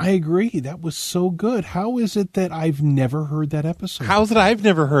 I agree. That was so good. How is it that I've never heard that episode? How is it I've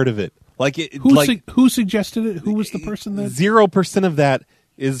never heard of it? Like it, who suggested it? Who was the person that 0% of that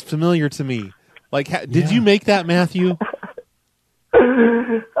is familiar to me. Like, did you make that, Matthew?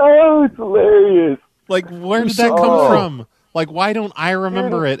 Oh, it's hilarious. Like, where did that come from? Like, why don't I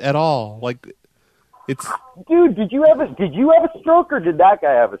remember it at all? Like, it's dude. Did you have a stroke, or did that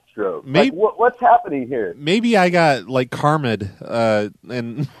guy have a stroke? Maybe, like, what's happening here? Maybe I got like karma'd,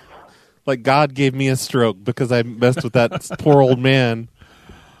 and like God gave me a stroke because I messed with that poor old man.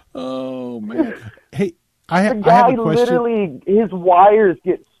 Oh man! Hey, I have a question. Literally, his wires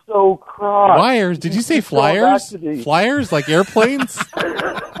get so crossed. Wires? Did you say flyers? Flyers like airplanes?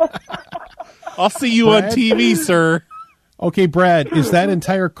 I'll see you on TV, sir. Okay, Brad, is that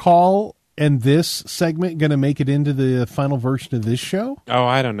entire call and this segment going to make it into the final version of this show? Oh,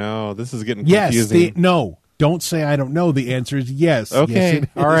 I don't know. This is getting confusing. Yes. No. Don't say I don't know. The answer is yes. Okay. Yes,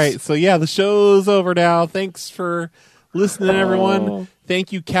 all right. So, yeah, the show's over now. Thanks for listening, everyone.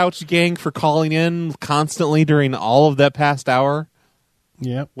 Thank you, Couch Gang, for calling in constantly during all of that past hour.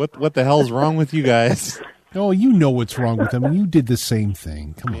 Yep. What the hell's wrong with you guys? Oh, you know what's wrong with them. You did the same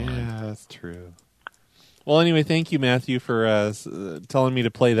thing. Come on. Yeah, that's true. Well, anyway, thank you, Matthew, for telling me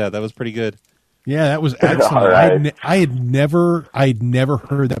to play that. That was pretty good. Yeah, that was excellent. Right. I'd never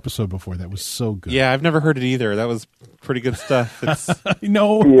heard the episode before. That was so good. Yeah, I've never heard it either. That was pretty good stuff.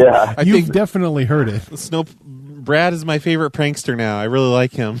 No, yeah, you've definitely heard it. Brad is my favorite prankster now. I really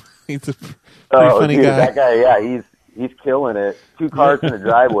like him. He's a pretty funny guy. That guy, yeah, he's killing it. 2 cars in a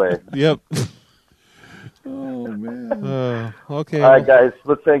driveway. Yep. Oh man. Okay. All right, guys,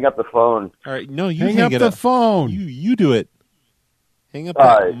 let's hang up the phone. All right, no, you hang up the phone. You do it. Hang up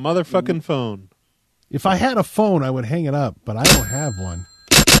that motherfucking phone. If I had a phone, I would hang it up, but I don't have one.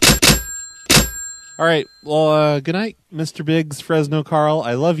 All right. Well, good night, Mr. Biggs, Fresno Carl.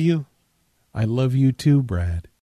 I love you. I love you too, Brad.